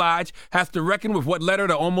J. Blige, has to reckon with what led her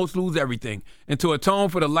to almost lose everything and to atone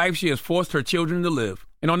for the life she has forced her children to live.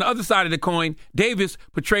 And on the other side of the coin, Davis,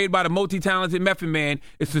 portrayed by the multi-talented Method Man,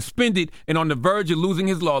 is suspended and on the verge of losing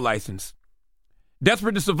his law license.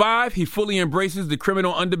 Desperate to survive, he fully embraces the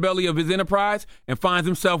criminal underbelly of his enterprise and finds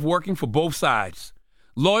himself working for both sides,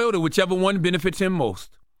 loyal to whichever one benefits him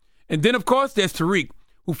most. And then, of course, there's Tariq,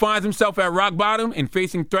 who finds himself at rock bottom and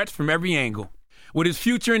facing threats from every angle. With his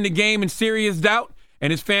future in the game in serious doubt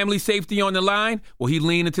and his family's safety on the line, will he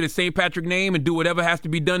lean into the St. Patrick name and do whatever has to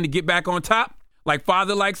be done to get back on top? Like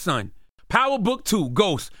father, like son. Power Book 2,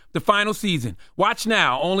 Ghost, the final season. Watch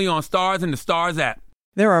now, only on Stars and the Stars app.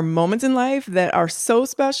 There are moments in life that are so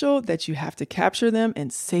special that you have to capture them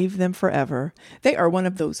and save them forever. They are one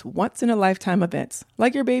of those once-in-a-lifetime events,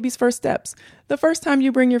 like your baby's first steps, the first time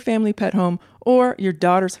you bring your family pet home, or your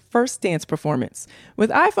daughter's first dance performance. With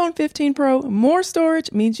iPhone 15 Pro, more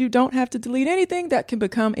storage means you don't have to delete anything that can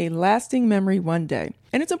become a lasting memory one day.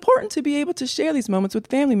 And it's important to be able to share these moments with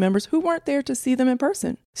family members who weren't there to see them in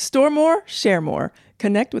person. Store more, share more.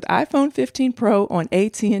 Connect with iPhone 15 Pro on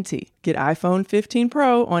AT&T. Get iPhone 15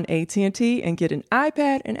 Pro on AT&T and get an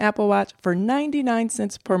iPad and Apple Watch for 99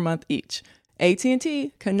 cents per month each.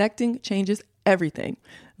 AT&T, connecting changes everything.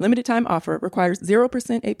 Limited time offer, requires 0%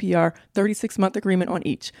 APR, 36-month agreement on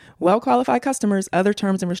each. Well-qualified customers, other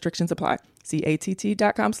terms and restrictions apply. See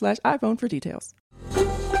att.com/iPhone for details.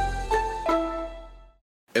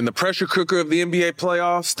 In the pressure cooker of the NBA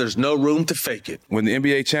playoffs, there's no room to fake it. When the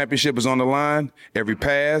NBA championship is on the line, every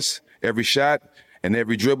pass, every shot, and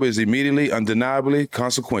every dribble is immediately, undeniably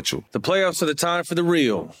consequential. The playoffs are the time for the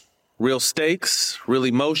real. Real stakes, real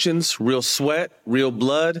emotions, real sweat, real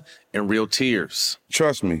blood, and real tears.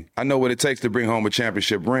 Trust me, I know what it takes to bring home a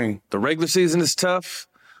championship ring. The regular season is tough,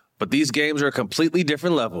 but these games are a completely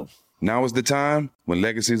different level. Now is the time when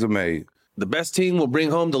legacies are made. The best team will bring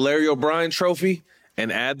home the Larry O'Brien Trophy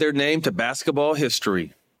and add their name to basketball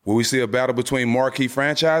history. Will we see a battle between marquee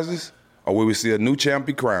franchises, or will we see a new champ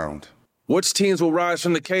be crowned? Which teams will rise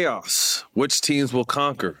from the chaos? Which teams will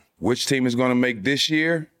conquer? Which team is going to make this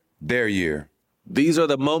year their year? These are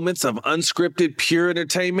the moments of unscripted, pure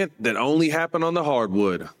entertainment that only happen on the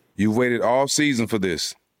hardwood. You've waited all season for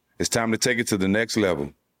this. It's time to take it to the next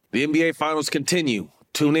level. The NBA Finals continue.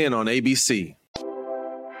 Tune in on ABC.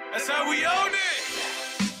 That's how we own it.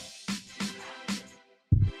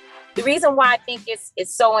 The reason why I think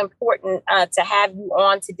it's so important to have you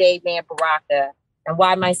on today, Man Baraka, and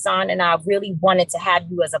why my son and I really wanted to have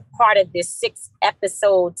you as a part of this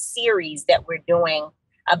 6-episode series that we're doing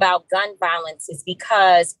about gun violence is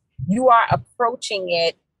because you are approaching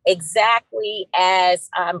it exactly as,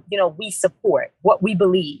 we support what we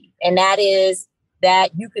believe. And that is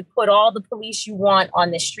that you could put all the police you want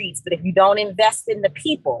on the streets, but if you don't invest in the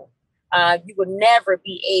people, you will never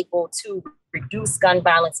be able to reduce gun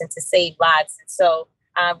violence and to save lives. And so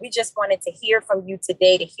we just wanted to hear from you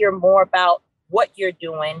today to hear more about what you're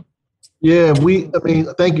doing. Yeah,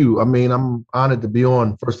 thank you. I'm honored to be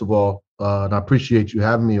on, first of all, and I appreciate you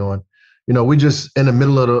having me on. We just in the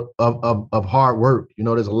middle of hard work.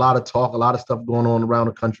 There's a lot of talk, a lot of stuff going on around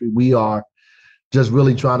the country. We are just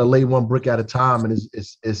really trying to lay one brick at a time, and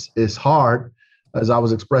it's hard, as I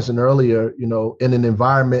was expressing earlier. In an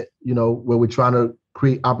environment, where we're trying to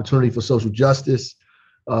create opportunity for social justice,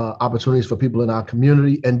 opportunities for people in our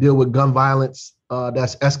community, and deal with gun violence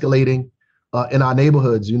that's escalating in our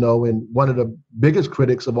neighborhoods. And one of the biggest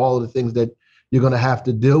critics of all of the things that you're going to have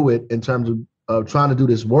to deal with in terms of trying to do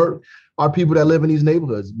this work are people that live in these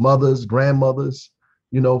neighborhoods, mothers, grandmothers,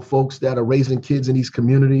 folks that are raising kids in these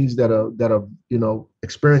communities that are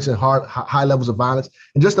experiencing high levels of violence.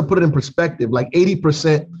 And just to put it in perspective, like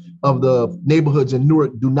 80% of the neighborhoods in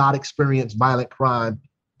Newark do not experience violent crime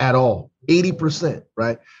at all. 80%,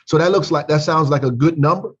 right? So that sounds like a good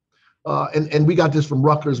number. And we got this from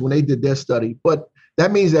Rutgers when they did their study, but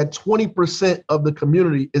that means that 20% of the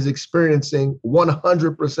community is experiencing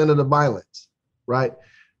 100% of the violence, right?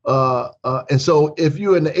 And so if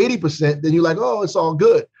you're in the 80%, then you're like, oh, it's all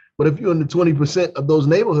good. But if you're in the 20% of those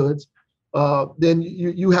neighborhoods, then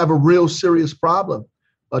you have a real serious problem,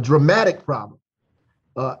 a dramatic problem.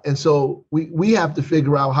 And so we have to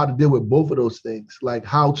figure out how to deal with both of those things, like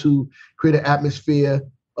how to create an atmosphere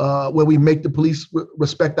where we make the police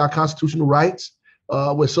respect our constitutional rights,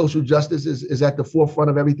 where social justice is at the forefront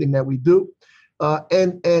of everything that we do.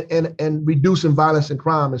 And reducing violence and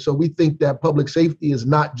crime. And so we think that public safety is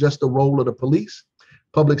not just the role of the police.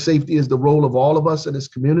 Public safety is the role of all of us in this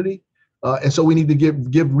community. And so we need to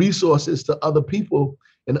give resources to other people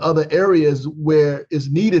in other areas where it's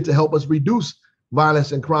needed to help us reduce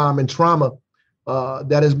violence and crime and trauma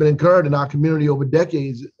that has been incurred in our community over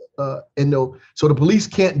decades. So the police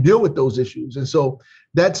can't deal with those issues. And so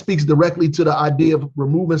that speaks directly to the idea of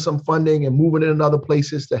removing some funding and moving it in other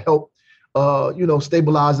places to help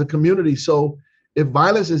stabilize the community. So if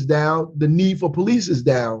violence is down, the need for police is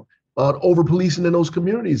down. Over-policing in those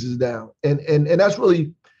communities is down. And that's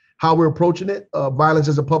really how we're approaching it. Violence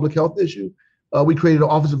as a public health issue. We created an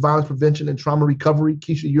Office of Violence Prevention and Trauma Recovery.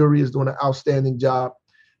 Keisha Yuri is doing an outstanding job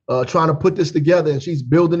trying to put this together, and she's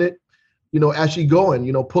building it, as she's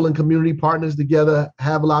going, pulling community partners together,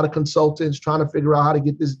 have a lot of consultants, trying to figure out how to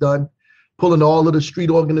get this done, pulling all of the street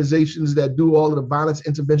organizations that do all of the violence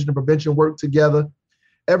intervention and prevention work together,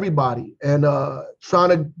 everybody, and trying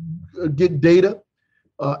to get data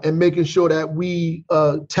and making sure that we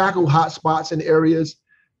tackle hot spots in areas,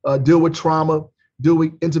 deal with trauma, deal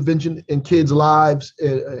with intervention in kids' lives,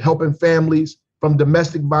 helping families from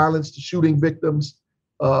domestic violence to shooting victims,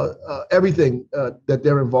 everything that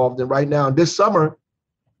they're involved in right now. And this summer,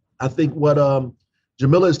 I think what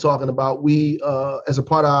Jamila is talking about, we, as a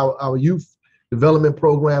part of our youth development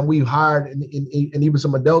program, we've hired, and even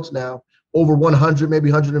some adults now, over 100, maybe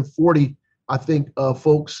 140, I think,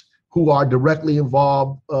 folks who are directly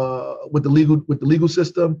involved with the legal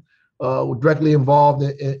system, directly involved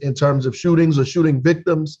in terms of shootings or shooting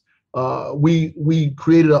victims. We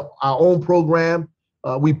created our own program.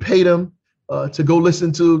 We paid them to go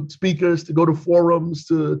listen to speakers, to go to forums,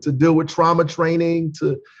 to deal with trauma training,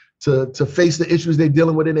 to face the issues they're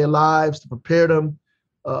dealing with in their lives, to prepare them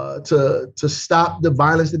to stop the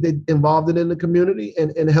violence that they're involved in the community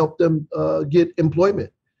and help them get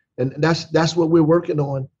employment. And that's what we're working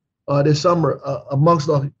on this summer, amongst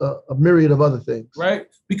a myriad of other things. Right?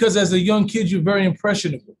 Because as a young kid, you're very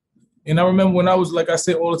impressionable. And I remember when I was, like I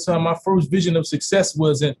say all the time, my first vision of success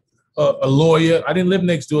wasn't a lawyer. I didn't live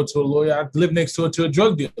next door to a lawyer. I lived next door to a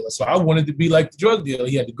drug dealer. So I wanted to be like the drug dealer.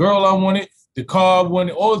 He had the girl I wanted, the car I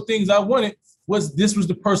wanted, all the things I wanted. This was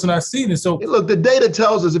the person I seen. And so look, the data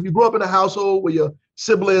tells us if you grow up in a household where your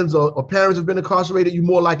siblings or parents have been incarcerated, you're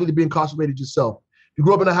more likely to be incarcerated yourself. If you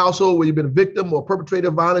grow up in a household where you've been a victim or perpetrator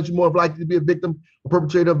of violence, you're more likely to be a victim or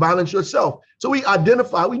perpetrator of violence yourself. So we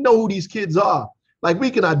know who these kids are. Like,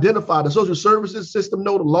 we can identify, the social services system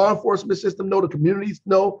know, the law enforcement system know, the communities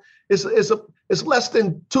know. It's less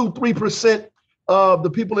than 2-3% of the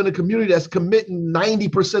people in the community that's committing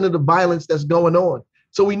 90% of the violence that's going on.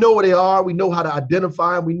 So we know where they are. We know how to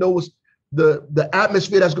identify them. We know what's the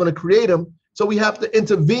atmosphere that's going to create them. So we have to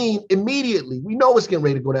intervene immediately. We know it's getting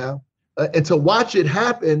ready to go down. And to watch it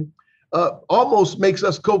happen almost makes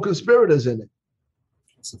us co-conspirators in it.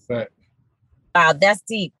 It's a fact. Wow, that's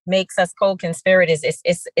deep. Makes us co-conspirators.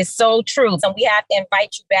 It's so true. So we have to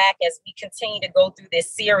invite you back as we continue to go through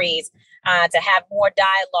this series to have more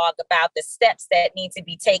dialogue about the steps that need to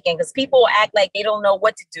be taken, because people act like they don't know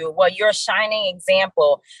what to do. Well, you're a shining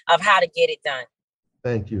example of how to get it done.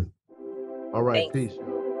 Thank you. All right, peace.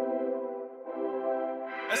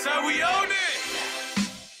 That's how we own it.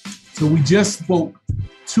 So we just spoke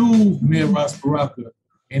to Mayor Ras Baraka,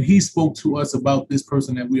 and he spoke to us about this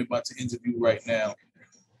person that we're about to interview right now.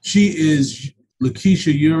 She is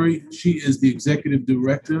Lakeisha Uri. She is the Executive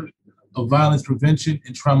Director of Violence Prevention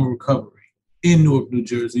and Trauma Recovery in Newark, New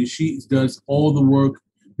Jersey. She does all the work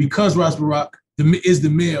because Ras Baraka is the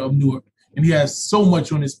mayor of Newark, and he has so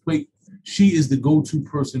much on his plate. She is the go-to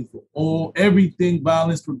person for everything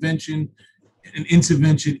violence prevention and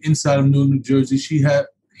intervention inside of Newark, New Jersey. She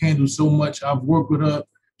handles so much. I've worked with her.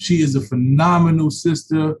 She is a phenomenal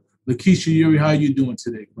sister. Lakeisha Uri, how are you doing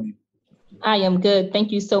today, Queen? I am good.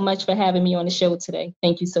 Thank you so much for having me on the show today.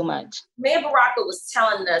 Thank you so much. Mayor Baraka was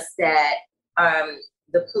telling us that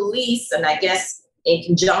the police, and I guess in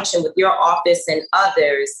conjunction with your office and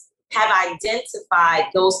others, have identified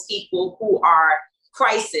those people who are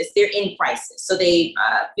they're in crisis. So they,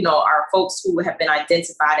 are folks who have been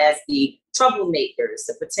identified as the troublemakers,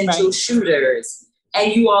 the potential shooters,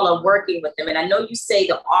 and you all are working with them. And I know you say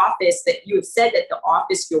the office that you have said that the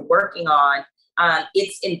office you're working on,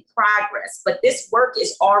 it's in progress, but this work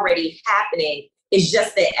is already happening. It's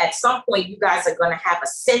just that at some point you guys are going to have a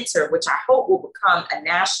center, which I hope will become a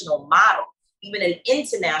national model, even an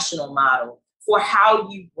international model for how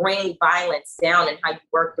you bring violence down and how you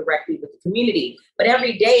work directly with the community. But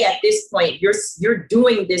every day at this point, you're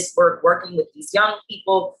doing this work, working with these young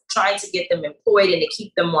people, trying to get them employed and to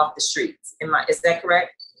keep them off the streets. Is that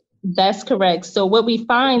correct? That's correct. So what we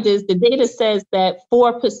find is the data says that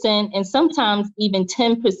 4% and sometimes even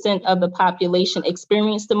 10% of the population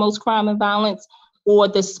experience the most crime and violence, or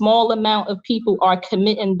the small amount of people are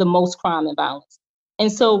committing the most crime and violence.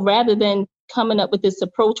 And so rather than coming up with this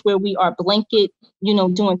approach where we are blanket,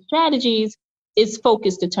 doing strategies, it's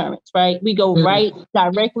focused deterrence, right? We go right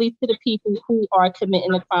directly to the people who are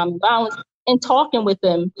committing the crime and violence and talking with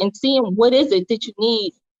them and seeing what is it that you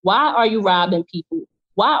need? Why are you robbing people?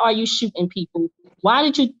 Why are you shooting people? Why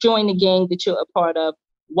did you join the gang that you're a part of?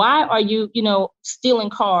 Why are you, stealing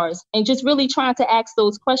cars? And just really trying to ask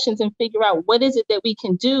those questions and figure out what is it that we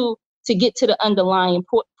can do to get to the underlying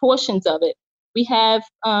portions of it. We have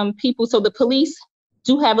people, so the police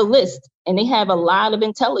do have a list, and they have a lot of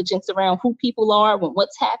intelligence around who people are, and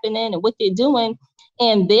what's happening and what they're doing.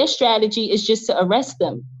 And their strategy is just to arrest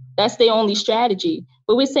them. That's their only strategy.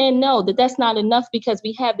 But we're saying no, that's not enough, because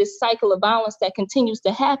we have this cycle of violence that continues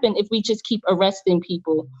to happen if we just keep arresting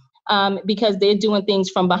people, because they're doing things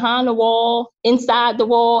from behind the wall, inside the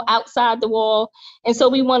wall, outside the wall. And so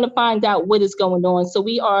we want to find out what is going on. So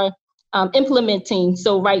we are implementing.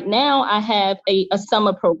 So right now I have a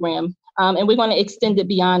summer program, and we're going to extend it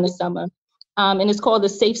beyond the summer. And it's called the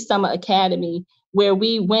Safe Summer Academy, where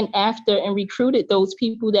we went after and recruited those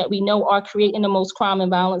people that we know are creating the most crime and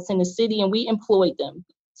violence in the city, and we employed them.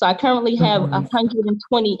 So I currently have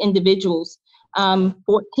 120 individuals,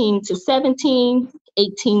 14 to 17,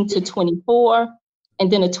 18 to 24,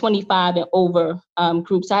 and then a 25 and over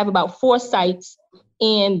group. So I have about 4 sites.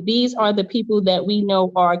 And these are the people that we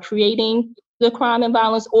know are creating the crime and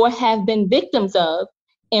violence or have been victims of.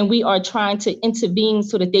 And we are trying to intervene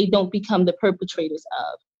so that they don't become the perpetrators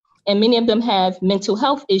of. And many of them have mental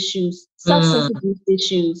health issues, substance abuse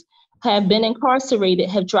issues, have been incarcerated,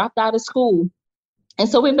 have dropped out of school. And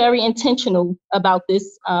so we're very intentional about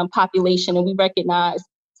this population, and we recognize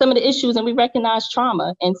some of the issues, and we recognize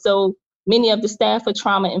trauma. And so many of the staff are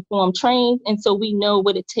trauma-informed trained, and so we know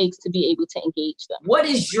what it takes to be able to engage them. What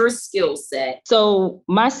is your skill set? So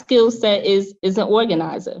my skill set is an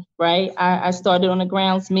organizer, right? I started on the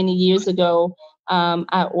grounds many years ago.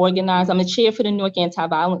 I organized. I'm a chair for the Newark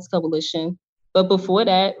Anti-Violence Coalition. But before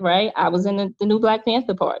that, right, I was in the New Black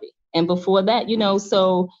Panther Party. And before that,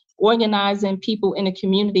 so organizing people in the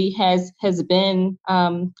community has been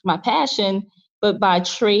my passion. But by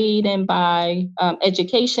trade and by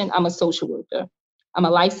education, I'm a social worker. I'm a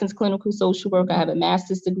licensed clinical social worker. I have a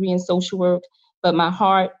master's degree in social work, but my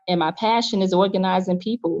heart and my passion is organizing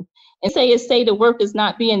people. And say the work is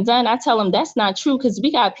not being done, I tell them that's not true, because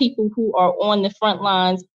we got people who are on the front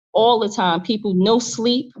lines all the time. People no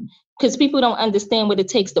sleep, because people don't understand what it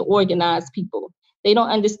takes to organize people. They don't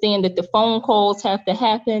understand that the phone calls have to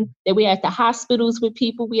happen, that we're at the hospitals with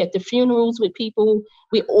people, we're at the funerals with people,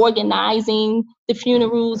 we're organizing the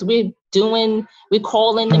funerals, we're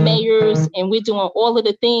calling the mayors, and we're doing all of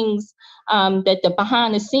the things that the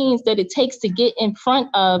behind the scenes that it takes to get in front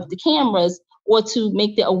of the cameras or to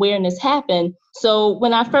make the awareness happen. So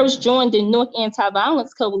when I first joined the Newark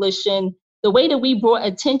Anti-Violence Coalition, the way that we brought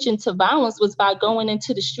attention to violence was by going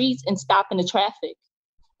into the streets and stopping the traffic.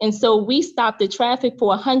 And so we stopped the traffic for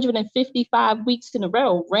 155 weeks in a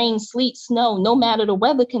row, rain, sleet, snow, no matter the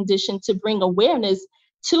weather condition, to bring awareness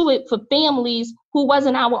to it for families who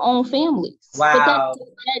wasn't our own families. Wow.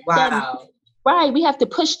 Right, we have to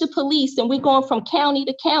push the police, and we're going from county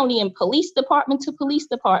to county and police department to police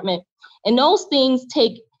department. And those things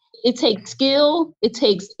takes skill, it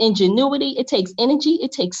takes ingenuity, it takes energy,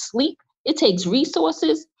 it takes sleep, it takes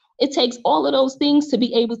resources, it takes all of those things to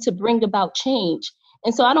be able to bring about change.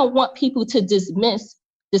 And so I don't want people to dismiss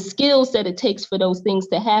the skills that it takes for those things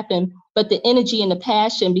to happen, but the energy and the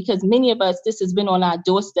passion, because many of us, this has been on our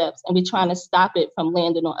doorsteps and we're trying to stop it from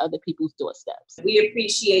landing on other people's doorsteps. We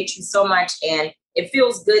appreciate you so much. And it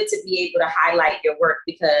feels good to be able to highlight your work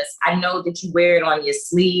because I know that you wear it on your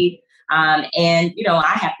sleeve. And, you know,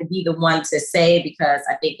 I have to be the one to say because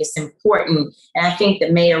I think it's important. And I think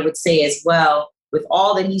the mayor would say as well, with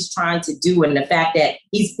all that he's trying to do and the fact that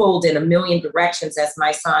he's pulled in a million directions, as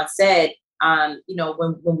my son said, you know,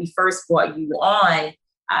 when we first brought you on,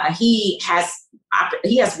 he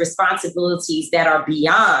has responsibilities that are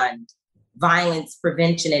beyond violence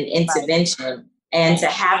prevention and intervention. And to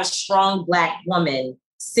have a strong Black woman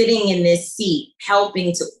sitting in this seat,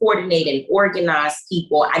 helping to coordinate and organize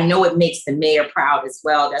people, I know it makes the mayor proud as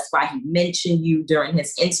well. That's why he mentioned you during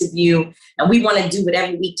his interview. And we want to do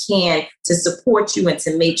whatever we can to support you and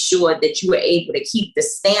to make sure that you are able to keep the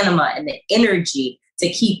stamina and the energy to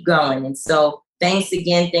keep going. And so thanks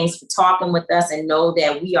again. Thanks for talking with us, and know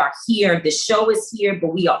that we are here. The show is here,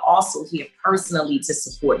 but we are also here personally to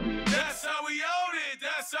support you. That's how we own it.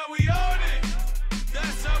 That's how we own it.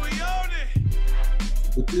 That's how we own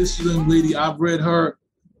it. With this young lady, I've read her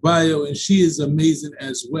bio, and she is amazing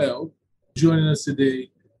as well. Joining us today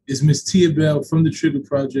is Miss Tia Bell from the Trigger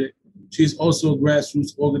Project. She is also a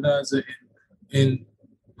grassroots organizer and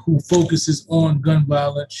who focuses on gun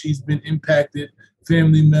violence. She's been impacted,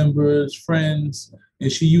 family members, friends,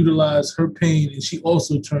 and she utilized her pain and she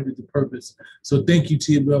also turned it to purpose. So thank you,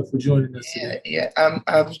 Tia Bell, for joining us today. Yeah.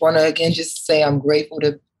 I want to again just say I'm grateful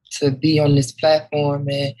to be on this platform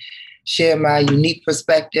and share my unique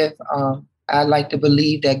perspective. I like to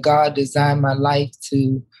believe that God designed my life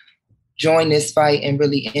to join this fight and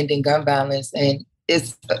really ending gun violence. And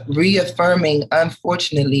it's reaffirming,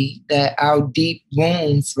 unfortunately, that our deep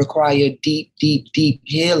wounds require deep, deep, deep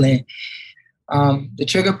healing. The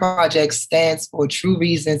Trigger Project stands for True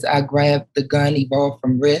Reasons I Grabbed the Gun Evolved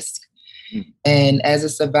from Risk. And as a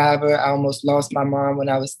survivor, I almost lost my mom when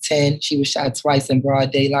I was 10. She was shot twice in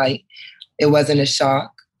broad daylight. It wasn't a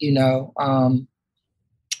shock, you know.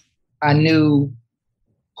 I knew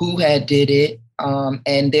who had did it.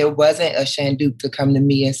 And there wasn't a Shanduke to come to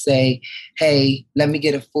me and say, hey, let me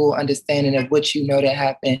get a full understanding of what you know that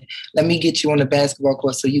happened. Let me get you on the basketball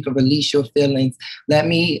court so you can release your feelings. Let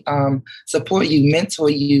me support you, mentor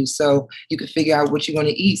you so you can figure out what you're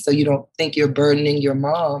going to eat so you don't think you're burdening your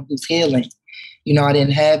mom who's healing. You know, I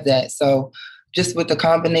didn't have that. So just with the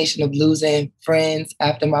combination of losing friends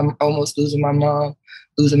after almost losing my mom,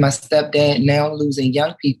 losing my stepdad, now losing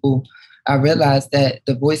young people, I realized that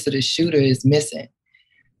the voice of the shooter is missing.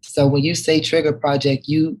 So when you say Trigger Project,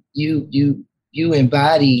 you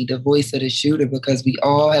embody the voice of the shooter because we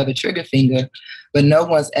all have a trigger finger, but no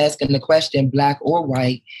one's asking the question, Black or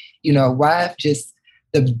white, you know, why if just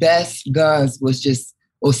the best guns was just,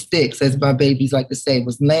 or sticks, as my babies like to say,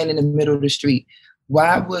 was laying in the middle of the street.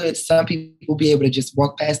 Why would some people be able to just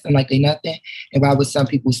walk past them like they nothing? And why would some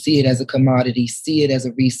people see it as a commodity, see it as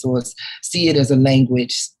a resource, see it as a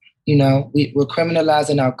language? You know, we're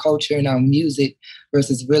criminalizing our culture and our music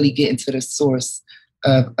versus really getting to the source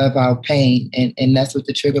of our pain. And that's what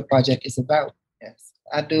the Trigger Project is about. Yes.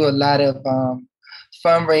 I do a lot of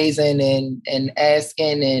fundraising and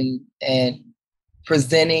asking and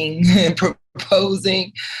presenting and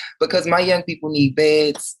proposing because my young people need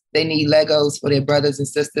beds. They need Legos for their brothers and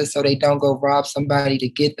sisters so they don't go rob somebody to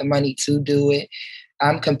get the money to do it.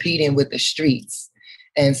 I'm competing with the streets.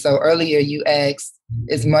 And so earlier you asked,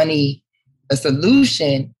 is money a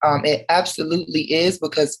solution? It absolutely is,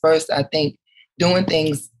 because first, I think doing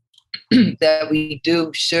things that we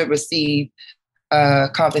do should receive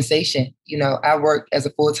compensation. You know, I work as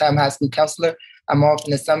a full-time high school counselor. I'm off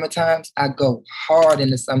in the summer times. I go hard in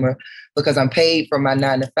the summer because I'm paid for my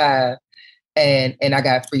 9 to 5 and I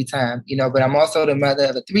got free time, you know, but I'm also the mother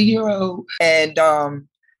of a 3-year-old. And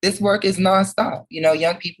this work is nonstop. You know,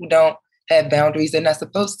 young people don't have boundaries. They're not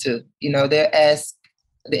supposed to. You know, they're asked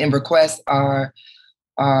requests are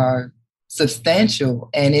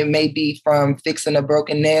substantial, and it may be from fixing a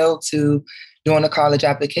broken nail to doing a college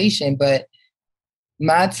application. But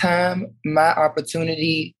my time, my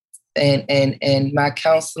opportunity, and my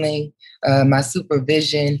counseling, my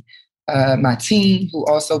supervision, my team who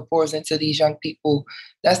also pours into these young people,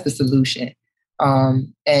 that's the solution.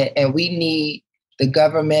 And we need the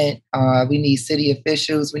government, we need city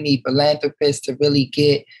officials, we need philanthropists to really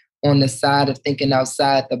get on the side of thinking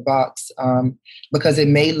outside the box, because it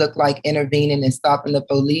may look like intervening and stopping the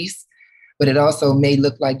police, but it also may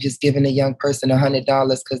look like just giving a young person $100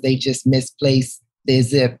 because they just misplaced their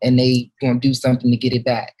zip and they going to do something to get it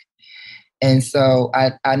back. And so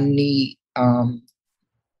I needed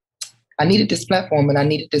this platform and I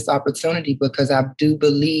needed this opportunity because I do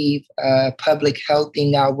believe public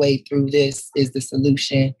healthing our way through this is the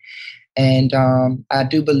solution. And I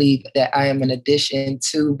do believe that I am an addition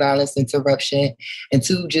to violence interruption and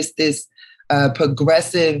to just this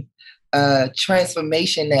progressive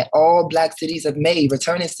transformation that all Black cities have made.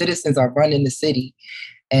 Returning citizens are running the city.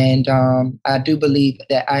 And I do believe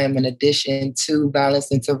that I am an addition to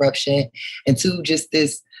violence interruption and to just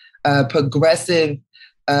this progressive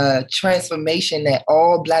transformation that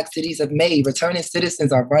all Black cities have made. Returning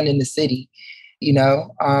citizens are running the city.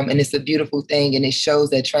 And it's a beautiful thing, and it shows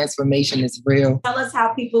that transformation is real. Tell us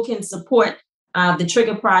how people can support the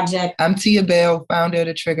Trigger Project. I'm Tia Bell, founder of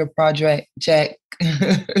the Trigger Project.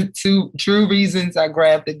 Two true reasons I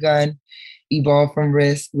grabbed the gun, evolved from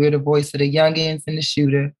risk. We're the voice of the youngins and the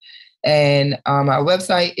shooter. And our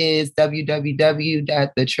website is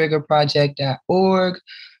www.thetriggerproject.org.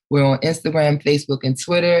 We're on Instagram, Facebook, and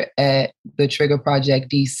Twitter at The Trigger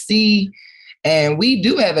Project DC. And we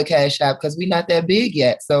do have a Cash App because we're not that big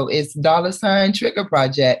yet. So it's $Trigger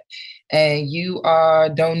Project. And you are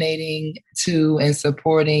donating to and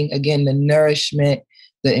supporting, again, the nourishment,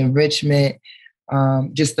 the enrichment,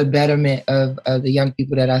 just the betterment of the young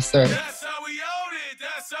people that I serve. That's how we own it.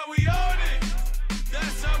 That's how we own it.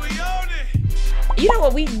 That's how we own it. You know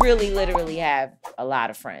what? We really literally have a lot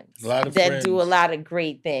of friends that friends. do a lot of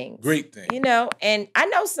great things. And I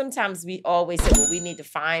know sometimes we always say, well, we need to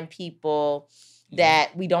find people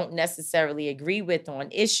that we don't necessarily agree with on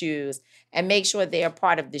issues and make sure they are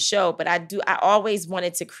part of the show. But I always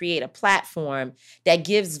wanted to create a platform that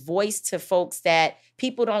gives voice to folks that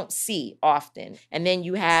people don't see often. And then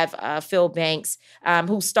you have Phil Banks,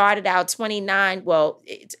 who started out 29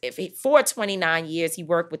 years. He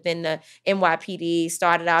worked within the NYPD,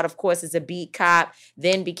 started out, of course, as a beat cop,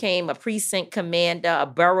 then became a precinct commander, a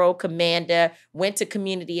borough commander, went to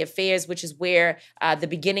community affairs, which is where the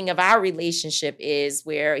beginning of our relationship is,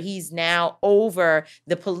 where he's now over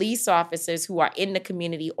the police officers who are in the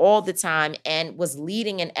community all the time and was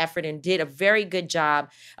leading an effort and did a very good job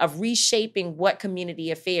of reshaping what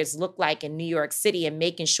community affairs look like in New York City and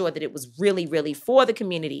making sure that it was really, really for the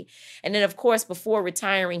community. And then, of course, before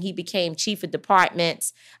retiring, he became chief of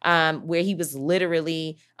departments, where he was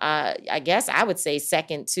literally, I guess I would say,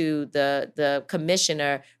 second to the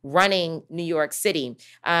commissioner running New York City.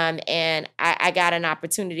 And I got an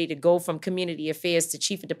opportunity to go from community affairs to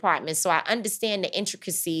chief of department. So I understand the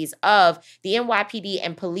intricacies of the NYPD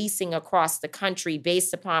and policing across the country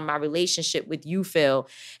based upon my relationship with you, Phil.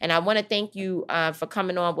 And I want to thank you for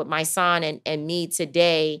coming on with my son and me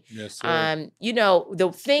today. Yes, sir.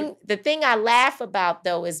 The thing I laugh about,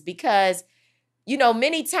 though, is because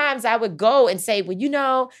many times I would go and say,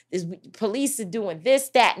 well, this police are doing this,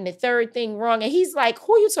 that, and the third thing wrong. And he's like,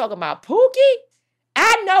 who are you talking about, Pookie?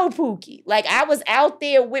 I know Pookie. Like, I was out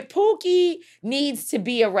there with Pookie needs to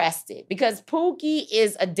be arrested because Pookie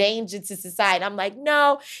is a danger to society. I'm like,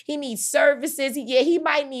 no, he needs services. He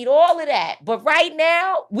might need all of that. But right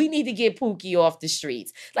now, we need to get Pookie off the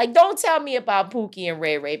streets. Like, don't tell me about Pookie and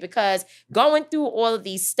Ray Ray, because going through all of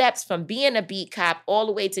these steps from being a beat cop all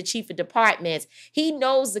the way to chief of departments, he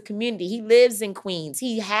knows the community. He lives in Queens.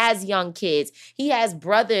 He has young kids. He has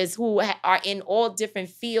brothers who are in all different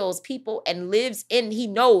fields, he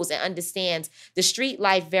knows and understands the street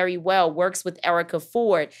life very well, works with Erica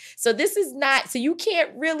Ford. So you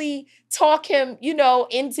can't really talk him,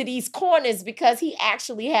 into these corners because he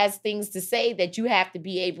actually has things to say that you have to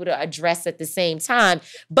be able to address at the same time.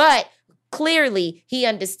 But clearly, he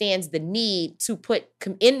understands the need to put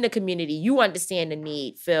in the community. You understand the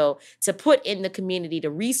need, Phil, to put in the community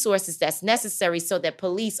the resources that's necessary so that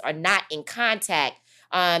police are not in contact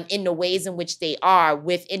in the ways in which they are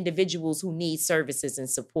with individuals who need services and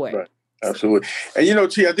support. Right. Absolutely.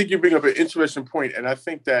 And, T, I think you bring up an interesting point. And I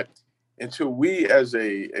think that until we as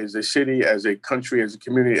a city, as a country, as a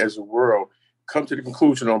community, as a world, come to the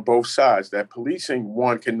conclusion on both sides that policing,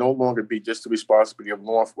 one, can no longer be just the responsibility of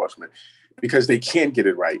law enforcement because they can't get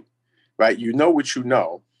it right, right? You know what you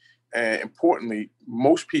know. And importantly,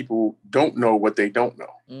 most people don't know what they don't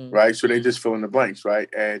know, right? So they just fill in the blanks, right?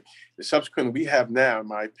 And subsequently, we have now, in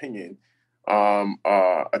my opinion,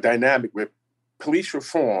 a dynamic with police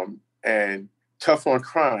reform and tough on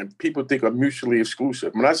crime. People think are mutually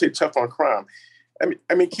exclusive. When I say tough on crime,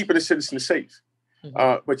 I mean keeping the citizens safe.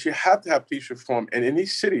 But you have to have police reform. And in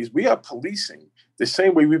these cities, we are policing the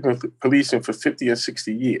same way we've been policing for 50 and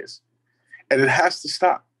 60 years. And it has to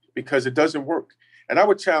stop because it doesn't work. And I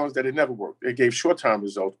would challenge that it never worked. It gave short-term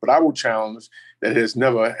results, but I will challenge that it has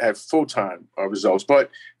never had full-time results. But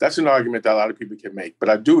that's an argument that a lot of people can make. But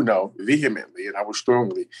I do know vehemently, and I will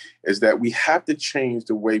strongly, is that we have to change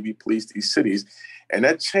the way we police these cities. And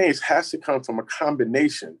that change has to come from a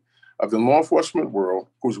combination of the law enforcement world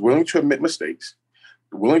who's willing to admit mistakes,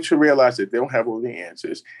 willing to realize that they don't have all the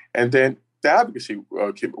answers, and then the advocacy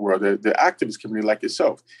world, the activist community like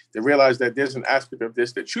yourself, they realize that there's an aspect of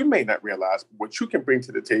this that you may not realize, what you can bring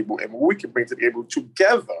to the table and what we can bring to the table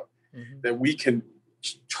together, that we can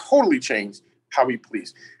totally change how we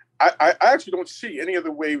police. I actually don't see any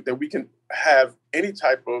other way that we can have any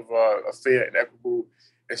type of fair and equitable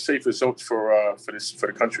and safe results for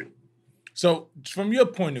the country. So from your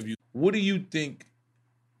point of view, what do you think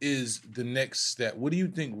is the next step? What do you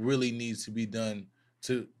think really needs to be done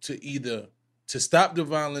to either to stop the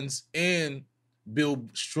violence and build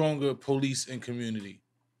stronger police and community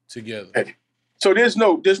together? Okay. So there's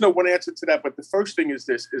no one answer to that. But the first thing is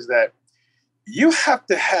that you have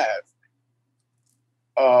to have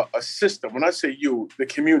a system. When I say you, the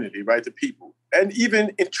community, right, the people, and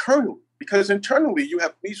even internally, because internally you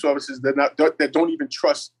have police officers that don't even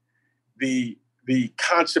trust the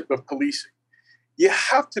concept of policing. You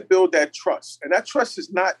have to build that trust. And that trust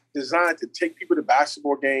is not designed to take people to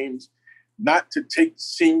basketball games, not to take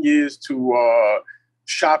seniors to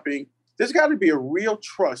shopping. There's got to be a real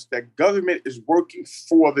trust that government is working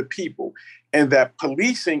for the people and that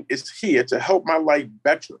policing is here to help my life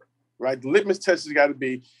better, right? The litmus test has got to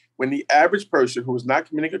be when the average person who is not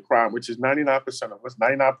committing a crime, which is 99% of us,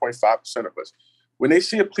 99.5% of us, when they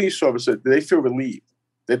see a police officer, they feel relieved,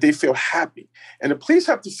 that they feel happy. And the police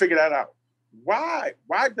have to figure that out. Why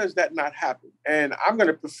does that not happen? And I'm going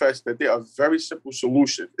to profess that there are very simple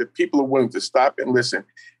solutions. If people are willing to stop and listen,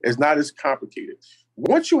 it's not as complicated.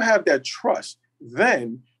 Once you have that trust,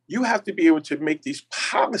 then you have to be able to make these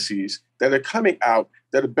policies that are coming out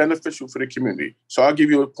that are beneficial for the community. So I'll give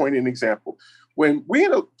you a poignant example. When we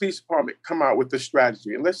in the police department come out with this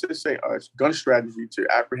strategy, and let's just say a gun strategy to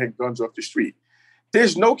apprehend guns off the street,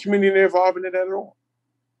 there's no community involved in it at all.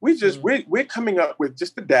 We're coming up with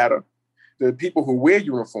just the data, the people who wear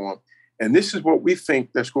uniform, and this is what we think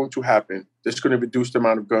that's going to happen, that's going to reduce the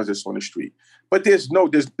amount of guns that's on the street. But there's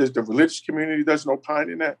the religious community doesn't opine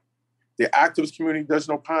in that. The activist community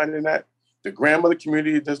doesn't opine in that. The grandmother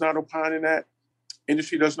community does not opine in that.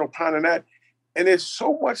 Industry doesn't opine in that. And there's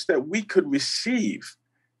so much that we could receive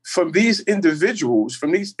from these individuals,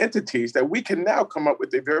 from these entities, that we can now come up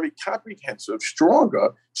with a very comprehensive,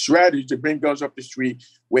 stronger strategy to bring guns up the street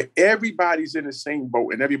where everybody's in the same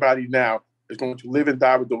boat and everybody now is going to live and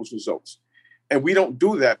die with those results. And we don't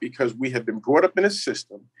do that because we have been brought up in a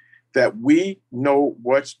system that we know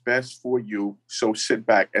what's best for you. So sit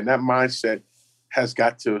back. And that mindset has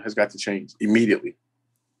got to change immediately.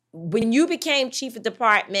 When you became chief of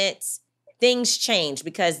departments, things changed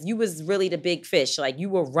because you was really the big fish. Like you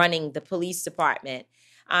were running the police department.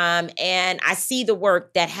 And I see the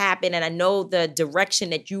work that happened and I know the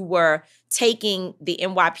direction that you were taking the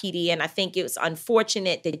NYPD. And I think it was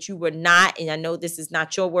unfortunate that you were not, and I know this is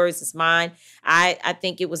not your words, it's mine. I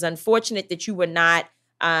think it was unfortunate that you were not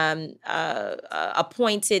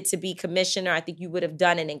appointed to be commissioner. I think you would have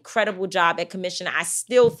done an incredible job at commissioner. I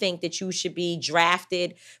still think that you should be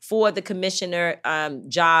drafted for the commissioner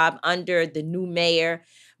job under the new mayor.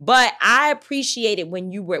 But I appreciated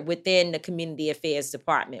when you were within the community affairs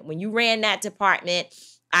department. When you ran that department,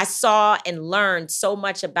 I saw and learned so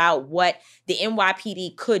much about what the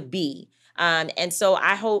NYPD could be. And so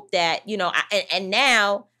I hope that, and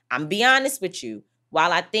now I'm be honest with you,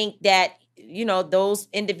 while I think that, those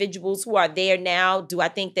individuals who are there now, do I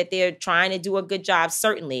think that they're trying to do a good job?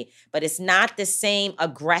 Certainly. But it's not the same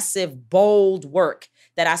aggressive, bold work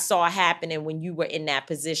that I saw happening when you were in that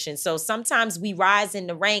position. So sometimes we rise in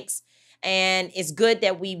the ranks and it's good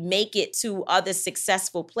that we make it to other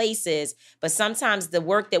successful places. But sometimes the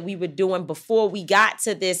work that we were doing before we got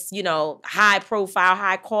to this, high profile,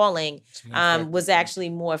 high calling was actually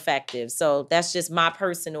more effective. So that's just my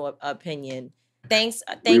personal opinion. Thank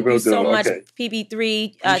We will you so do. much, Okay.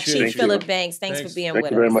 PB3, Appreciate Chief you. Philip Banks. Thanks for being Thank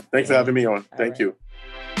with you very us. much. Thanks for having me on. Thank you.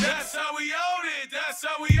 That's how we own it. That's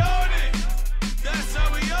how we own it. That's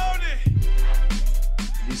how we own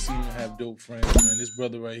it. We seem to have dope friends, man. This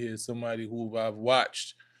brother right here is somebody who I've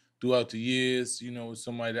watched throughout the years. You know,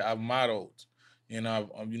 somebody that I've modeled and I've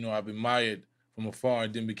admired from afar,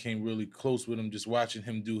 and then became really close with him. Just watching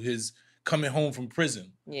him do his coming home from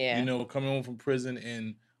prison. Yeah. You know, coming home from prison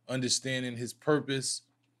and understanding his purpose.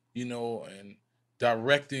 You know, and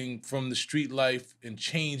directing from the street life and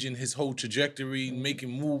changing his whole trajectory,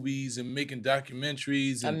 making movies and making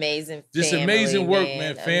documentaries. And amazing, just amazing work,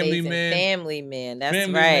 man. Family man. That's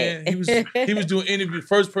Family right. Man. He was doing interviews.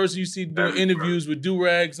 First person you see doing interviews with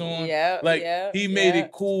do-rags on. He made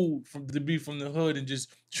it cool to be from the hood and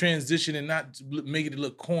just transition and not making it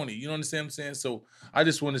look corny. You know what I'm saying? So I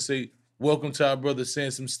just want to say welcome to our brother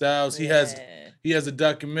Sansom Styles. He has a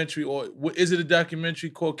documentary, or what is it, a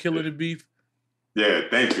documentary called Killing the Beef? Yeah,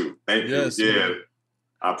 thank you. Yes, yeah, man.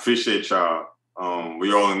 I appreciate y'all.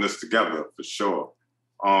 We all in this together for sure.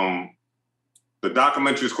 The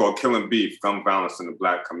documentary is called Killing Beef, Gun Violence in the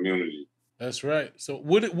Black Community. That's right. So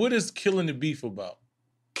what is Killing the Beef about?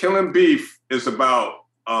 Killing Beef is about,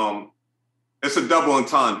 it's a double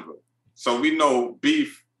entendre. So we know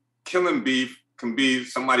beef, killing beef can be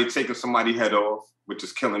somebody taking somebody's head off, which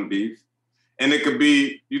is killing beef. And it could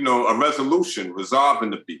be, a resolution, resolving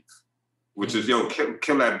the beef, which is,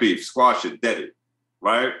 kill that beef, squash it, dead it,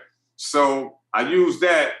 right? So I use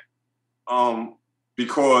that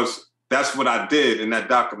because that's what I did in that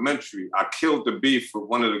documentary. I killed the beef with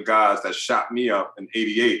one of the guys that shot me up in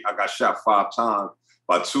 '88. I got shot 5 times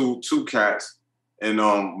by two cats. And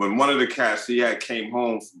when one of the cats, he had came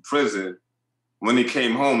home from prison, when he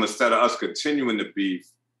came home, instead of us continuing the beef,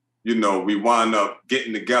 we wound up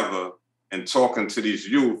getting together and talking to these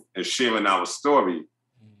youth and sharing our story.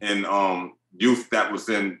 And youth that was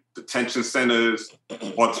in detention centers,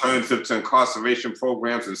 alternative to incarceration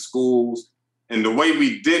programs in schools. And the way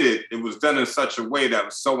we did it, it was done in such a way that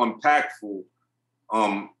was so impactful.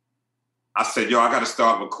 I said, I got to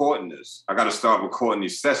start recording this. I got to start recording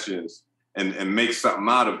these sessions and make something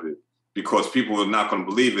out of it, because people are not going to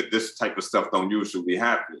believe it. This type of stuff don't usually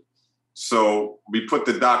happen. So we put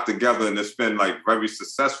the doc together, and it's been very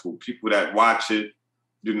successful. People that watch it,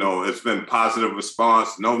 it's been positive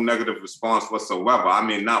response, no negative response whatsoever. I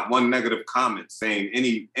mean, not one negative comment saying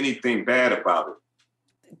anything bad about it.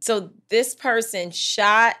 So this person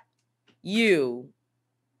shot you,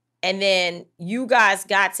 and then you guys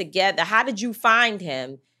got together. How did you find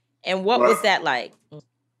him, and what was that like?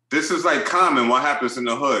 This is common, what happens in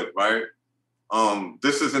the hood, right?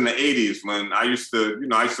 This is in the 80s when I used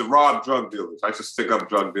to rob drug dealers. I used to stick up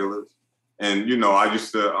drug dealers. And, I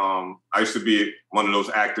used to be one of those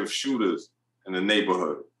active shooters in the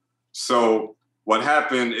neighborhood. So what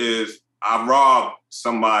happened is I robbed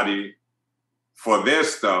somebody for their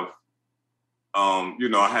stuff.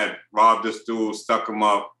 I had robbed this dude, stuck him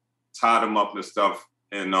up, tied him up and stuff,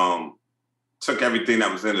 and took everything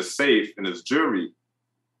that was in his safe and his jewelry.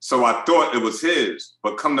 So I thought it was his,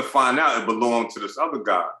 but come to find out it belonged to this other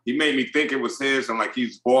guy. He made me think it was his, and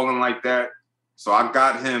he's balling like that. So I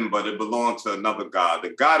got him, but it belonged to another guy.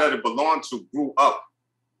 The guy that it belonged to grew up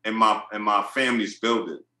in my family's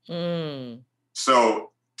building.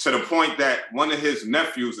 So to the point that one of his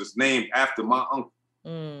nephews is named after my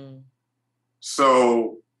uncle.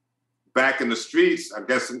 So back in the streets, I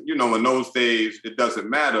guess, in those days, it doesn't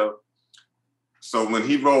matter. So when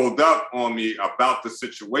he rolled up on me about the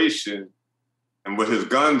situation and with his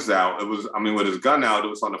guns out, with his gun out, it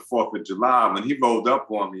was on the 4th of July. When he rolled up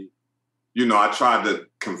on me, I tried to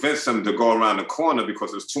convince him to go around the corner because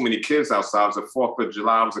there's too many kids outside. It was the 4th of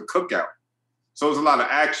July, it was a cookout. So there was a lot of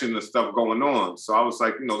action and stuff going on. So I was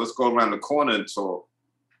like, let's go around the corner and talk.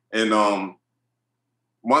 And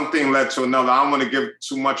one thing led to another. I don't want to give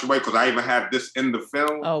too much away because I even have this in the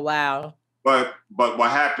film. Oh, wow. But what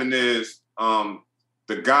happened is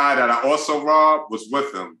the guy that I also robbed was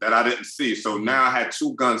with him that I didn't see. So now I had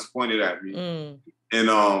 2 guns pointed at me. And,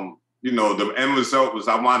 the end result was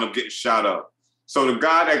I wound up getting shot up. So the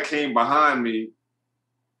guy that came behind me,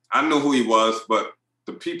 I knew who he was, but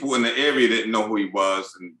the people in the area didn't know who he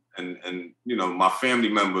was. And my family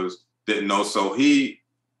members didn't know. So he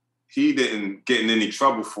didn't get in any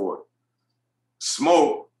trouble for it.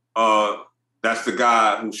 Smoke, that's the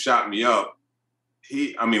guy who shot me up.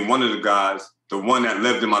 One of the guys, the one that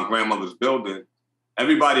lived in my grandmother's building,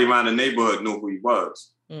 everybody around the neighborhood knew who he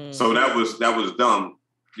was. So that was dumb,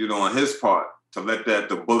 on his part, to let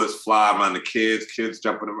the bullets fly around the kids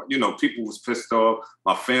jumping around. People was pissed off.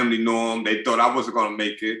 My family knew him. They thought I wasn't going to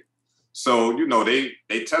make it. So, you know, they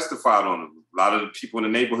testified on him. A lot of the people in the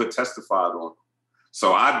neighborhood testified on him.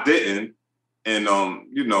 So I didn't. And,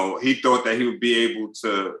 you know, he thought that he would be able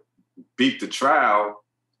to beat the trial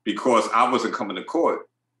because I wasn't coming to court.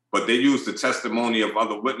 But they used the testimony of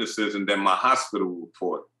other witnesses and then my hospital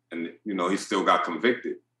report. And, you know, he still got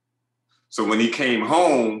convicted. So when he came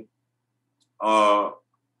home, by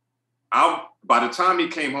the time he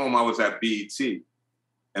came home, I was at BET.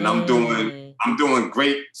 And I'm doing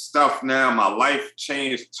great stuff now. My life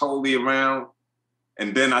changed totally around.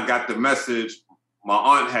 And then I got the message. My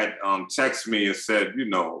aunt had texted me and said, you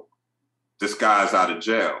know, this guy's out of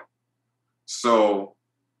jail. So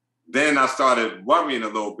then I started worrying a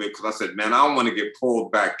little bit because I said, man, I don't want to get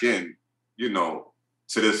pulled back in, you know,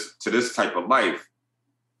 to this type of life.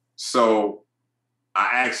 So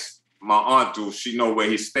I asked my aunt, do she know where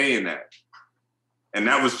he's staying at? And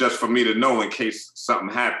that was just for me to know in case something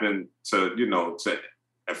happened to, you know,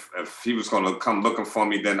 if he was going to come looking for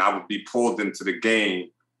me, then I would be pulled into the game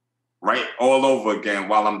right all over again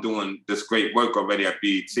while I'm doing this great work already at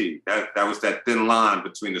BET. That was that thin line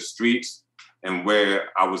between the streets and where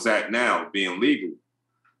I was at now, being legal.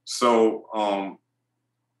 So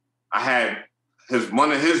I had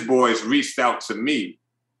one of his boys reached out to me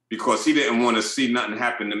because he didn't want to see nothing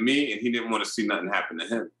happen to me and he didn't want to see nothing happen to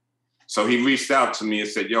him. So he reached out to me and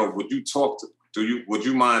said, yo, would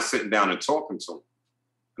you mind sitting down and talking to him?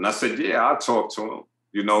 And I said, yeah, I'll talk to him.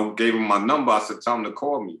 You know, gave him my number. I said, tell him to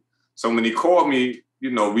call me. So when he called me,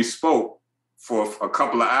 you know, we spoke for a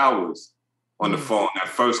couple of hours on the phone. That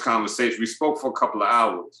first conversation, we spoke for a couple of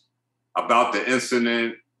hours about the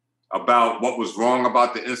incident, about what was wrong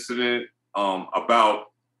about the incident, about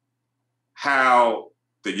how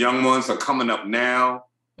the young ones are coming up now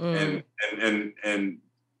and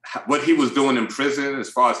what he was doing in prison as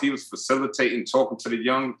far as he was facilitating, talking to the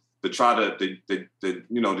young, to try to,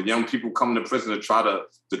 the young people coming to prison to try to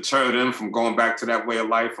deter them from going back to that way of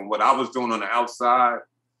life and what I was doing on the outside.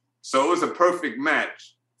 So it was a perfect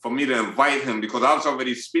match for me to invite him because I was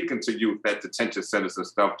already speaking to youth at detention centers and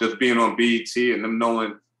stuff, just being on BET and them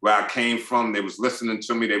knowing where I came from. They was listening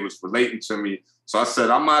to me. They was relating to me. So I said,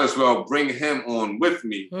 I might as well bring him on with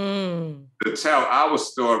me to tell our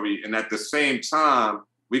story. And at the same time,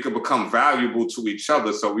 we could become valuable to each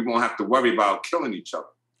other so we won't have to worry about killing each other.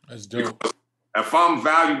 That's dope. Because if I'm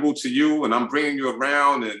valuable to you and I'm bringing you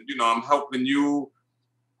around and, you know, I'm helping you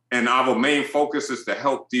and our main focus is to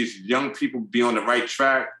help these young people be on the right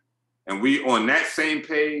track and we on that same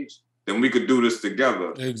page, then we could do this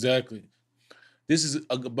together. Exactly. This is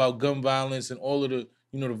about gun violence and all of the,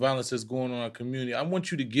 you know, the violence that's going on in our community. I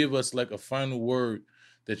want you to give us like a final word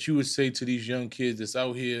that you would say to these young kids that's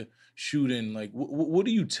out here shooting. Like, what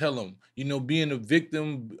do you tell them? You know, being a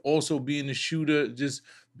victim, also being a shooter, just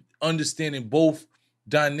understanding both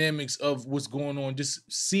dynamics of what's going on,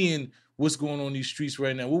 just seeing what's going on in these streets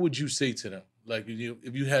right now. What would you say to them? Like,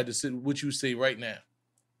 if you had to say, what you say right now?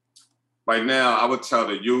 Right now, I would tell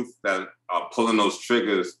the youth that are pulling those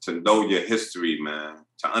triggers to know your history, man,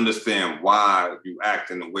 to understand why you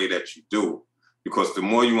act in the way that you do. Because the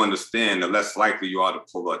more you understand, the less likely you are to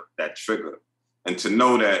pull that trigger. And to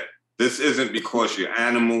know that this isn't because you're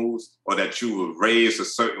animals or that you were raised a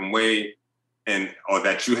certain way or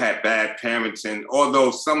that you had bad parenting, although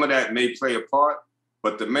some of that may play a part.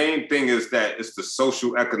 But the main thing is that it's the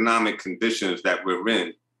social economic conditions that we're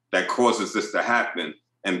in that causes this to happen.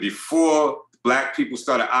 And before Black people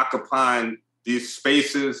started occupying these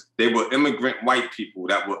spaces, they were immigrant white people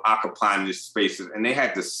that were occupying these spaces. And they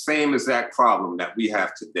had the same exact problem that we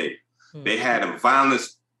have today. Mm-hmm. They had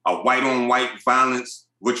a white-on-white violence,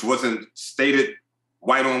 which wasn't stated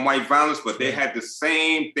white-on-white violence, but they had the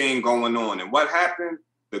same thing going on. And what happened?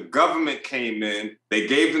 The government came in, they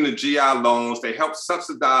gave them the GI loans, they helped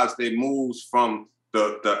subsidize their moves from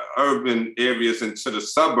the urban areas into the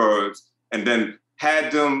suburbs, and then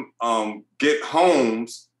had them get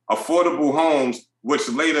homes, affordable homes, which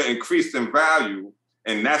later increased in value.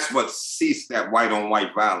 And that's what ceased that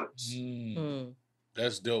white-on-white violence.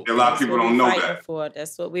 That's dope. A lot of people don't know that.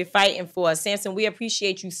 That's what we're fighting for. Samson, we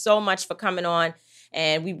appreciate you so much for coming on.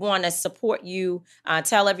 And we want to support you.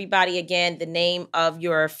 Tell everybody again the name of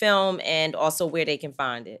your film and also where they can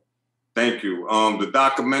find it. Thank you. The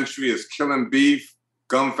documentary is Killing Beef,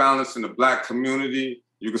 Gun Violence in the Black Community.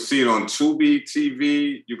 You can see it on Tubi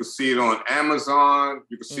TV. You can see it on Amazon.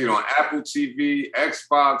 You can see it on Apple TV,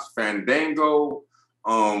 Xbox, Fandango.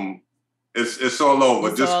 It's all over.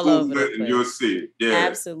 It's just Google it and you'll see it. Yeah.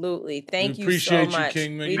 Absolutely. Thank you so much.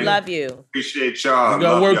 King, man. We love you. Appreciate y'all. We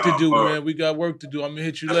got work to do, man. We got work to do. I'm going to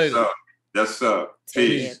hit you later. Sir. Yes, sir.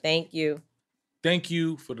 Peace. Thank you. Thank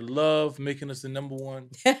you for the love, making us the number one.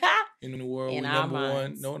 in the world. In We're our number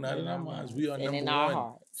minds. one. No, not in our minds. We are And number in our one.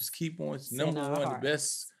 hearts. Just keep on. It's It's number in our one,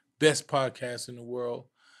 hearts. the best podcast in the world.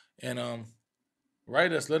 And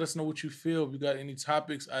write us. Let us know what you feel. If you got any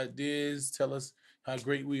topics, ideas, tell us how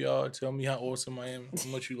great we are. Tell me how awesome I am, how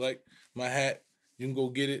much you like my hat. You can go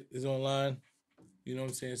get it. It's online. You know what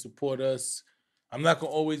I'm saying? Support us. I'm not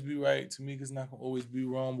going to always be right. Tamika's not going to always be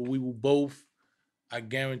wrong, but we will both, I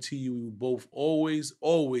guarantee you, we will both always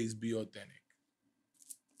be authentic.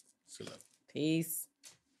 So love. Peace.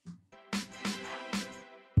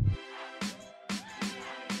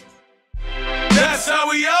 That's how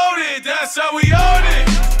we own it. That's how we own it.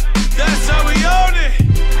 That's how we own it.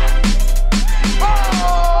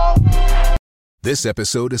 This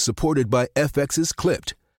episode is supported by FX's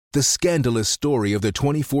Clipped, the scandalous story of the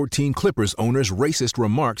 2014 Clippers owner's racist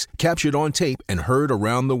remarks captured on tape and heard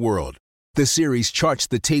around the world. The series charts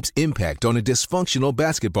the tape's impact on a dysfunctional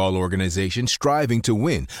basketball organization striving to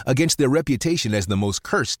win against their reputation as the most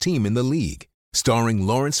cursed team in the league. Starring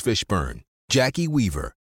Lawrence Fishburne, Jackie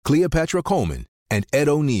Weaver, Cleopatra Coleman, and Ed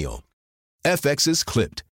O'Neill. FX's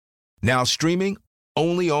Clipped. Now streaming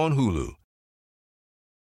only on Hulu.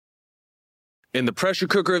 In the pressure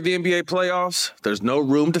cooker of the NBA playoffs, there's no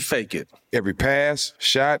room to fake it. Every pass,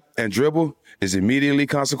 shot, and dribble is immediately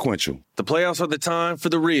consequential. The playoffs are the time for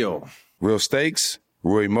the real. Real stakes,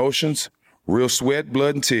 real emotions, real sweat,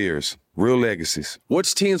 blood, and tears, real legacies.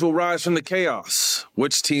 Which teams will rise from the chaos?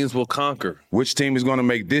 Which teams will conquer? Which team is going to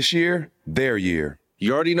make this year their year?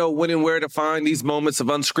 You already know when and where to find these moments of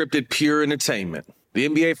unscripted, pure entertainment. The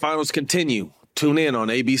NBA Finals continue. Tune in on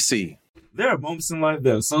ABC. There are moments in life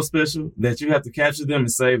that are so special that you have to capture them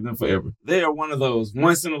and save them forever. They are one of those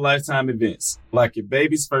once-in-a-lifetime events, like your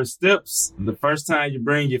baby's first steps, the first time you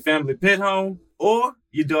bring your family pet home, or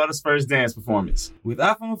your daughter's first dance performance. With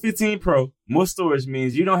iPhone 15 Pro, more storage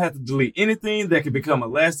means you don't have to delete anything that could become a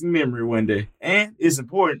lasting memory one day. And it's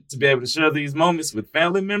important to be able to share these moments with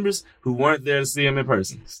family members who weren't there to see them in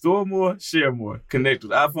person. Store more, share more. Connect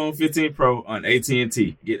with iPhone 15 Pro on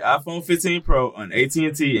AT&T. Get iPhone 15 Pro on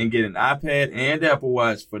AT&T and get an iPad and Apple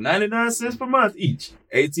Watch for 99 cents per month each.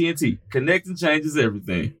 AT&T. Connecting changes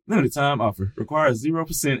everything. Limited time offer. Requires 0%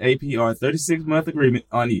 APR 36-month agreement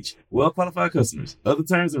on each. Well-qualified customers. Other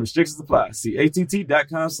terms and restrictions apply. See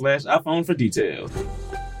att.com/iPhone for details.